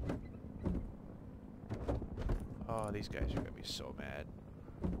 Oh, these guys are gonna be so mad.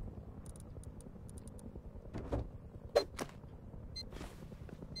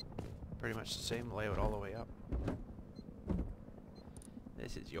 Pretty much the same layout all the way up.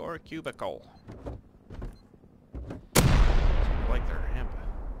 This is your cubicle. Like they're hemp.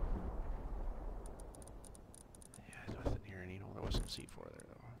 Yeah, nothing here, and you know there was some C4 there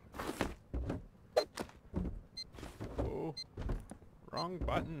though. Oh, wrong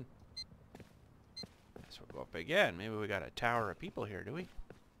button. Guess we'll go up again. Maybe we got a tower of people here, do we?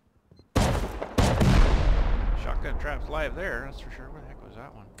 Shotgun traps live there, that's for sure. Where the heck was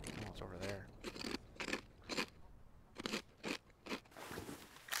that one? Oh, it's over there.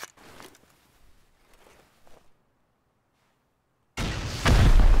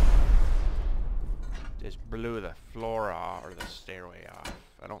 Just blew the floor off, or the stairway off.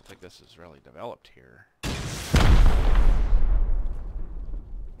 I don't think this is really developed here.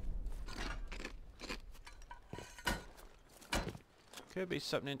 Could be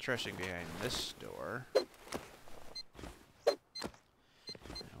something interesting behind this door.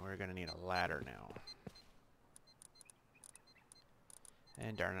 We're gonna need a ladder now.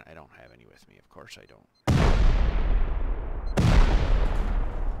 And darn it, I don't have any with me. Of course I don't.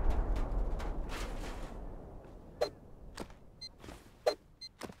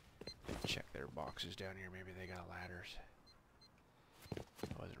 Check their boxes down here. Maybe they got ladders. I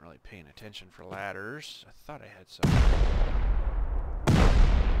wasn't really paying attention for ladders. I thought I had some.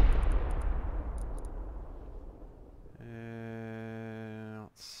 I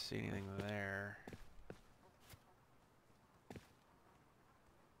don't see anything there.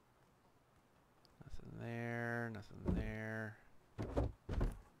 Nothing there, nothing there.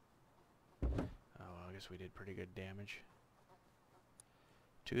 Oh, I guess we did pretty good damage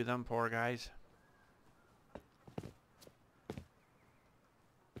to them, poor guys.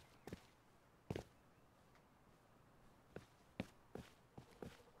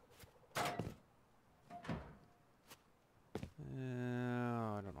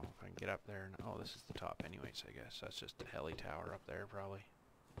 I don't know if I can get up there. Oh, this is the top anyways, I guess. That's just a heli tower up there, probably.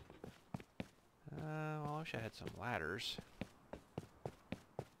 Well, I wish I had some ladders.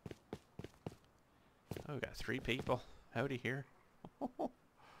 Oh, we got 3 people. Howdy here.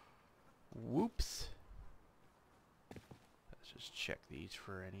 Whoops. Let's just check these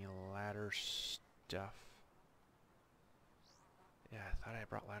for any ladder stuff. Yeah, I thought I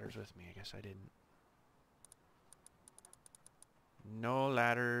brought ladders with me. I guess I didn't. No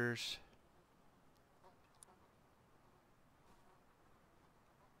ladders.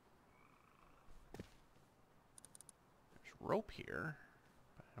 There's rope here,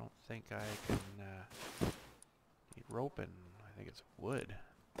 but I don't think I can need rope, and I think it's wood.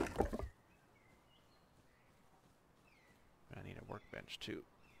 I need a workbench too.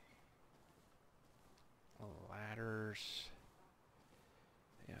 Ladders.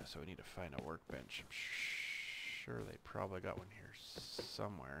 Yeah, so we need to find a workbench. I'm sure they probably got one here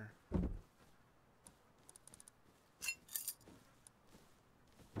somewhere.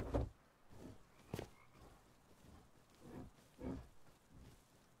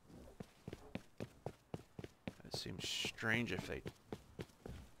 It seems strange if they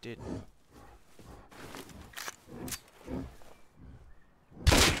didn't.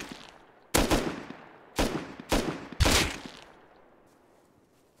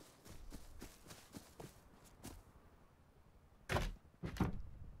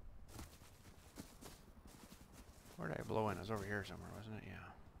 Where did I blow in? It was over here somewhere, wasn't it? Yeah.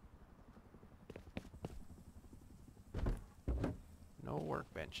 No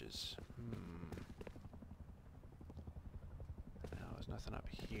workbenches. No, there's nothing up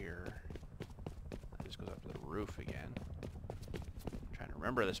here. That just goes up to the roof again. I'm trying to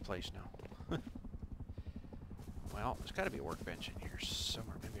remember this place now. Well, there's got to be a workbench in here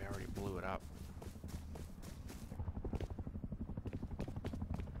somewhere. Maybe I already blew it up.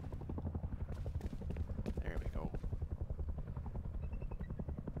 There we go.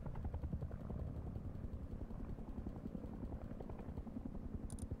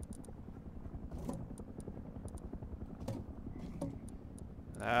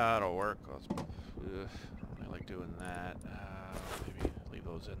 That'll work. I don't really like doing that. Maybe leave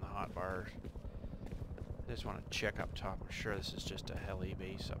those in the hot bars. I just want to check up top. I'm sure this is just a heli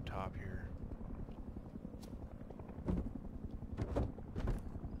base up top here.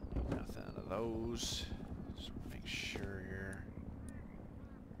 Nothing of those. Just make sure here.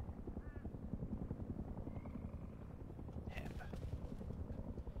 Hemp.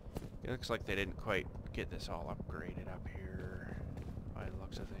 It looks like they didn't quite get this all upgraded up here by the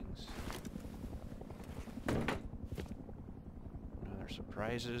looks of things. No other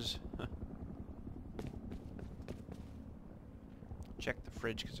surprises. Check the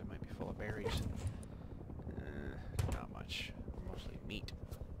fridge because it might be full of berries. Not much. Mostly meat.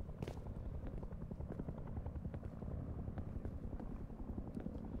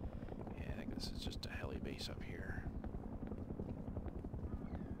 base up here.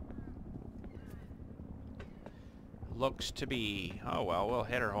 Looks to be... Oh, well, we'll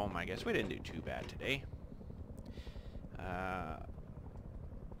head her home, I guess. We didn't do too bad today.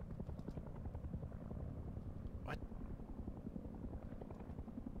 What?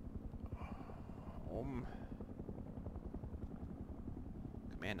 Home.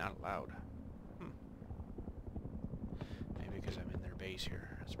 Command not allowed. Maybe because I'm in their base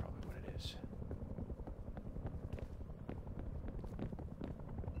here. That's probably what it is.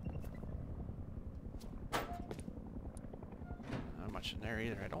 Not much in there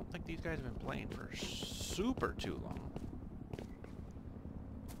either. I don't think these guys have been playing for super too long.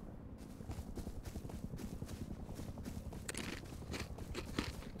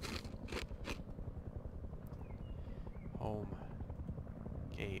 Home.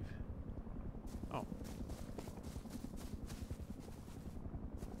 Cave. Oh.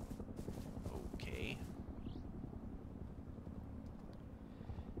 Okay.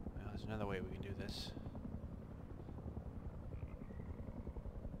 Well, there's another way we can do this.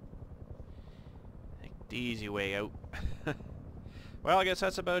 The easy way out. Well, I guess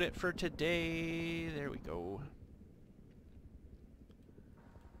that's about it for today. There we go.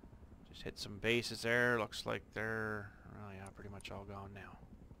 Just hit some bases there. Looks like they're, well, yeah, pretty much all gone now.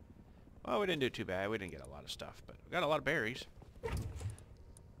 Well, we didn't do too bad. We didn't get a lot of stuff, but we got a lot of berries.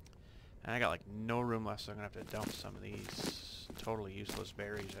 And I got like no room left, so I'm going to have to dump some of these totally useless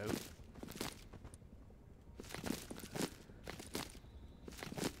berries out.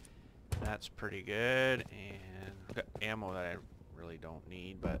 That's pretty good, and I've got ammo that I really don't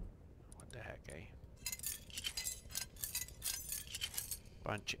need, but what the heck, eh?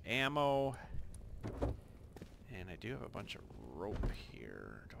 Bunch of ammo, and I do have a bunch of rope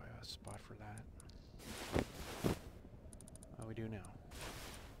here. Do I have a spot for that? Oh, we do now.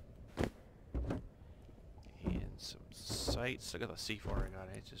 And some sights. Look at the C4 I got,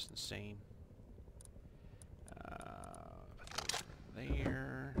 it's just insane. Put those over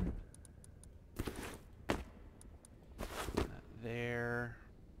there. There.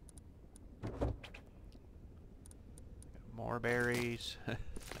 More berries.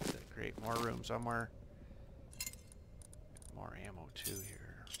 Create more room somewhere. More ammo too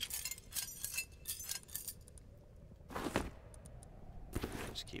here.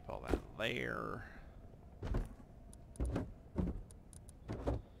 Just keep all that there.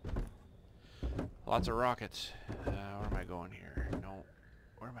 Lots of rockets. Where am I going here? No.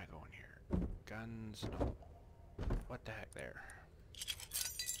 Where am I going here? Guns? No. What the heck there?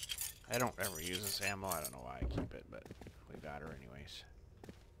 I don't ever use this ammo. I don't know why I keep it, but we got her anyways.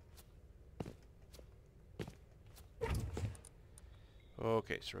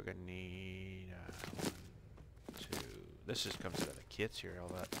 Okay, so we're gonna need 1, 2. This just comes out of the kits here. All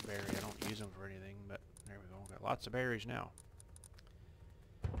that berry. I don't use them for anything, but there we go. Got lots of berries now.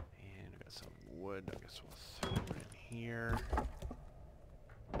 And we got some wood. I guess we'll throw it in here.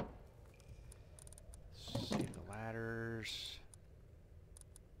 Save the ladders.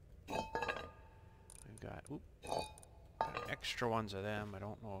 We've got, got extra ones of them. I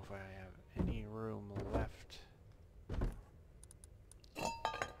don't know if I have any room left.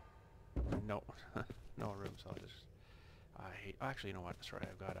 No, no room. So I'll just. Actually, you know what? That's right.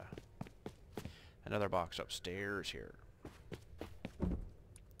 I've got another box upstairs here.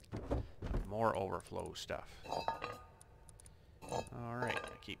 More overflow stuff. All right,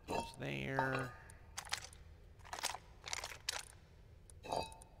 I keep those there.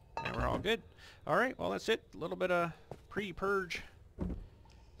 And we're all good. Alright, well that's it. A little bit of pre-purge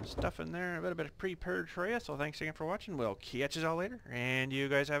stuff in there. A bit of pre-purge for you. So thanks again for watching. We'll catch you all later. And you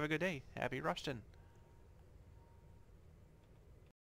guys have a good day. Happy rusting.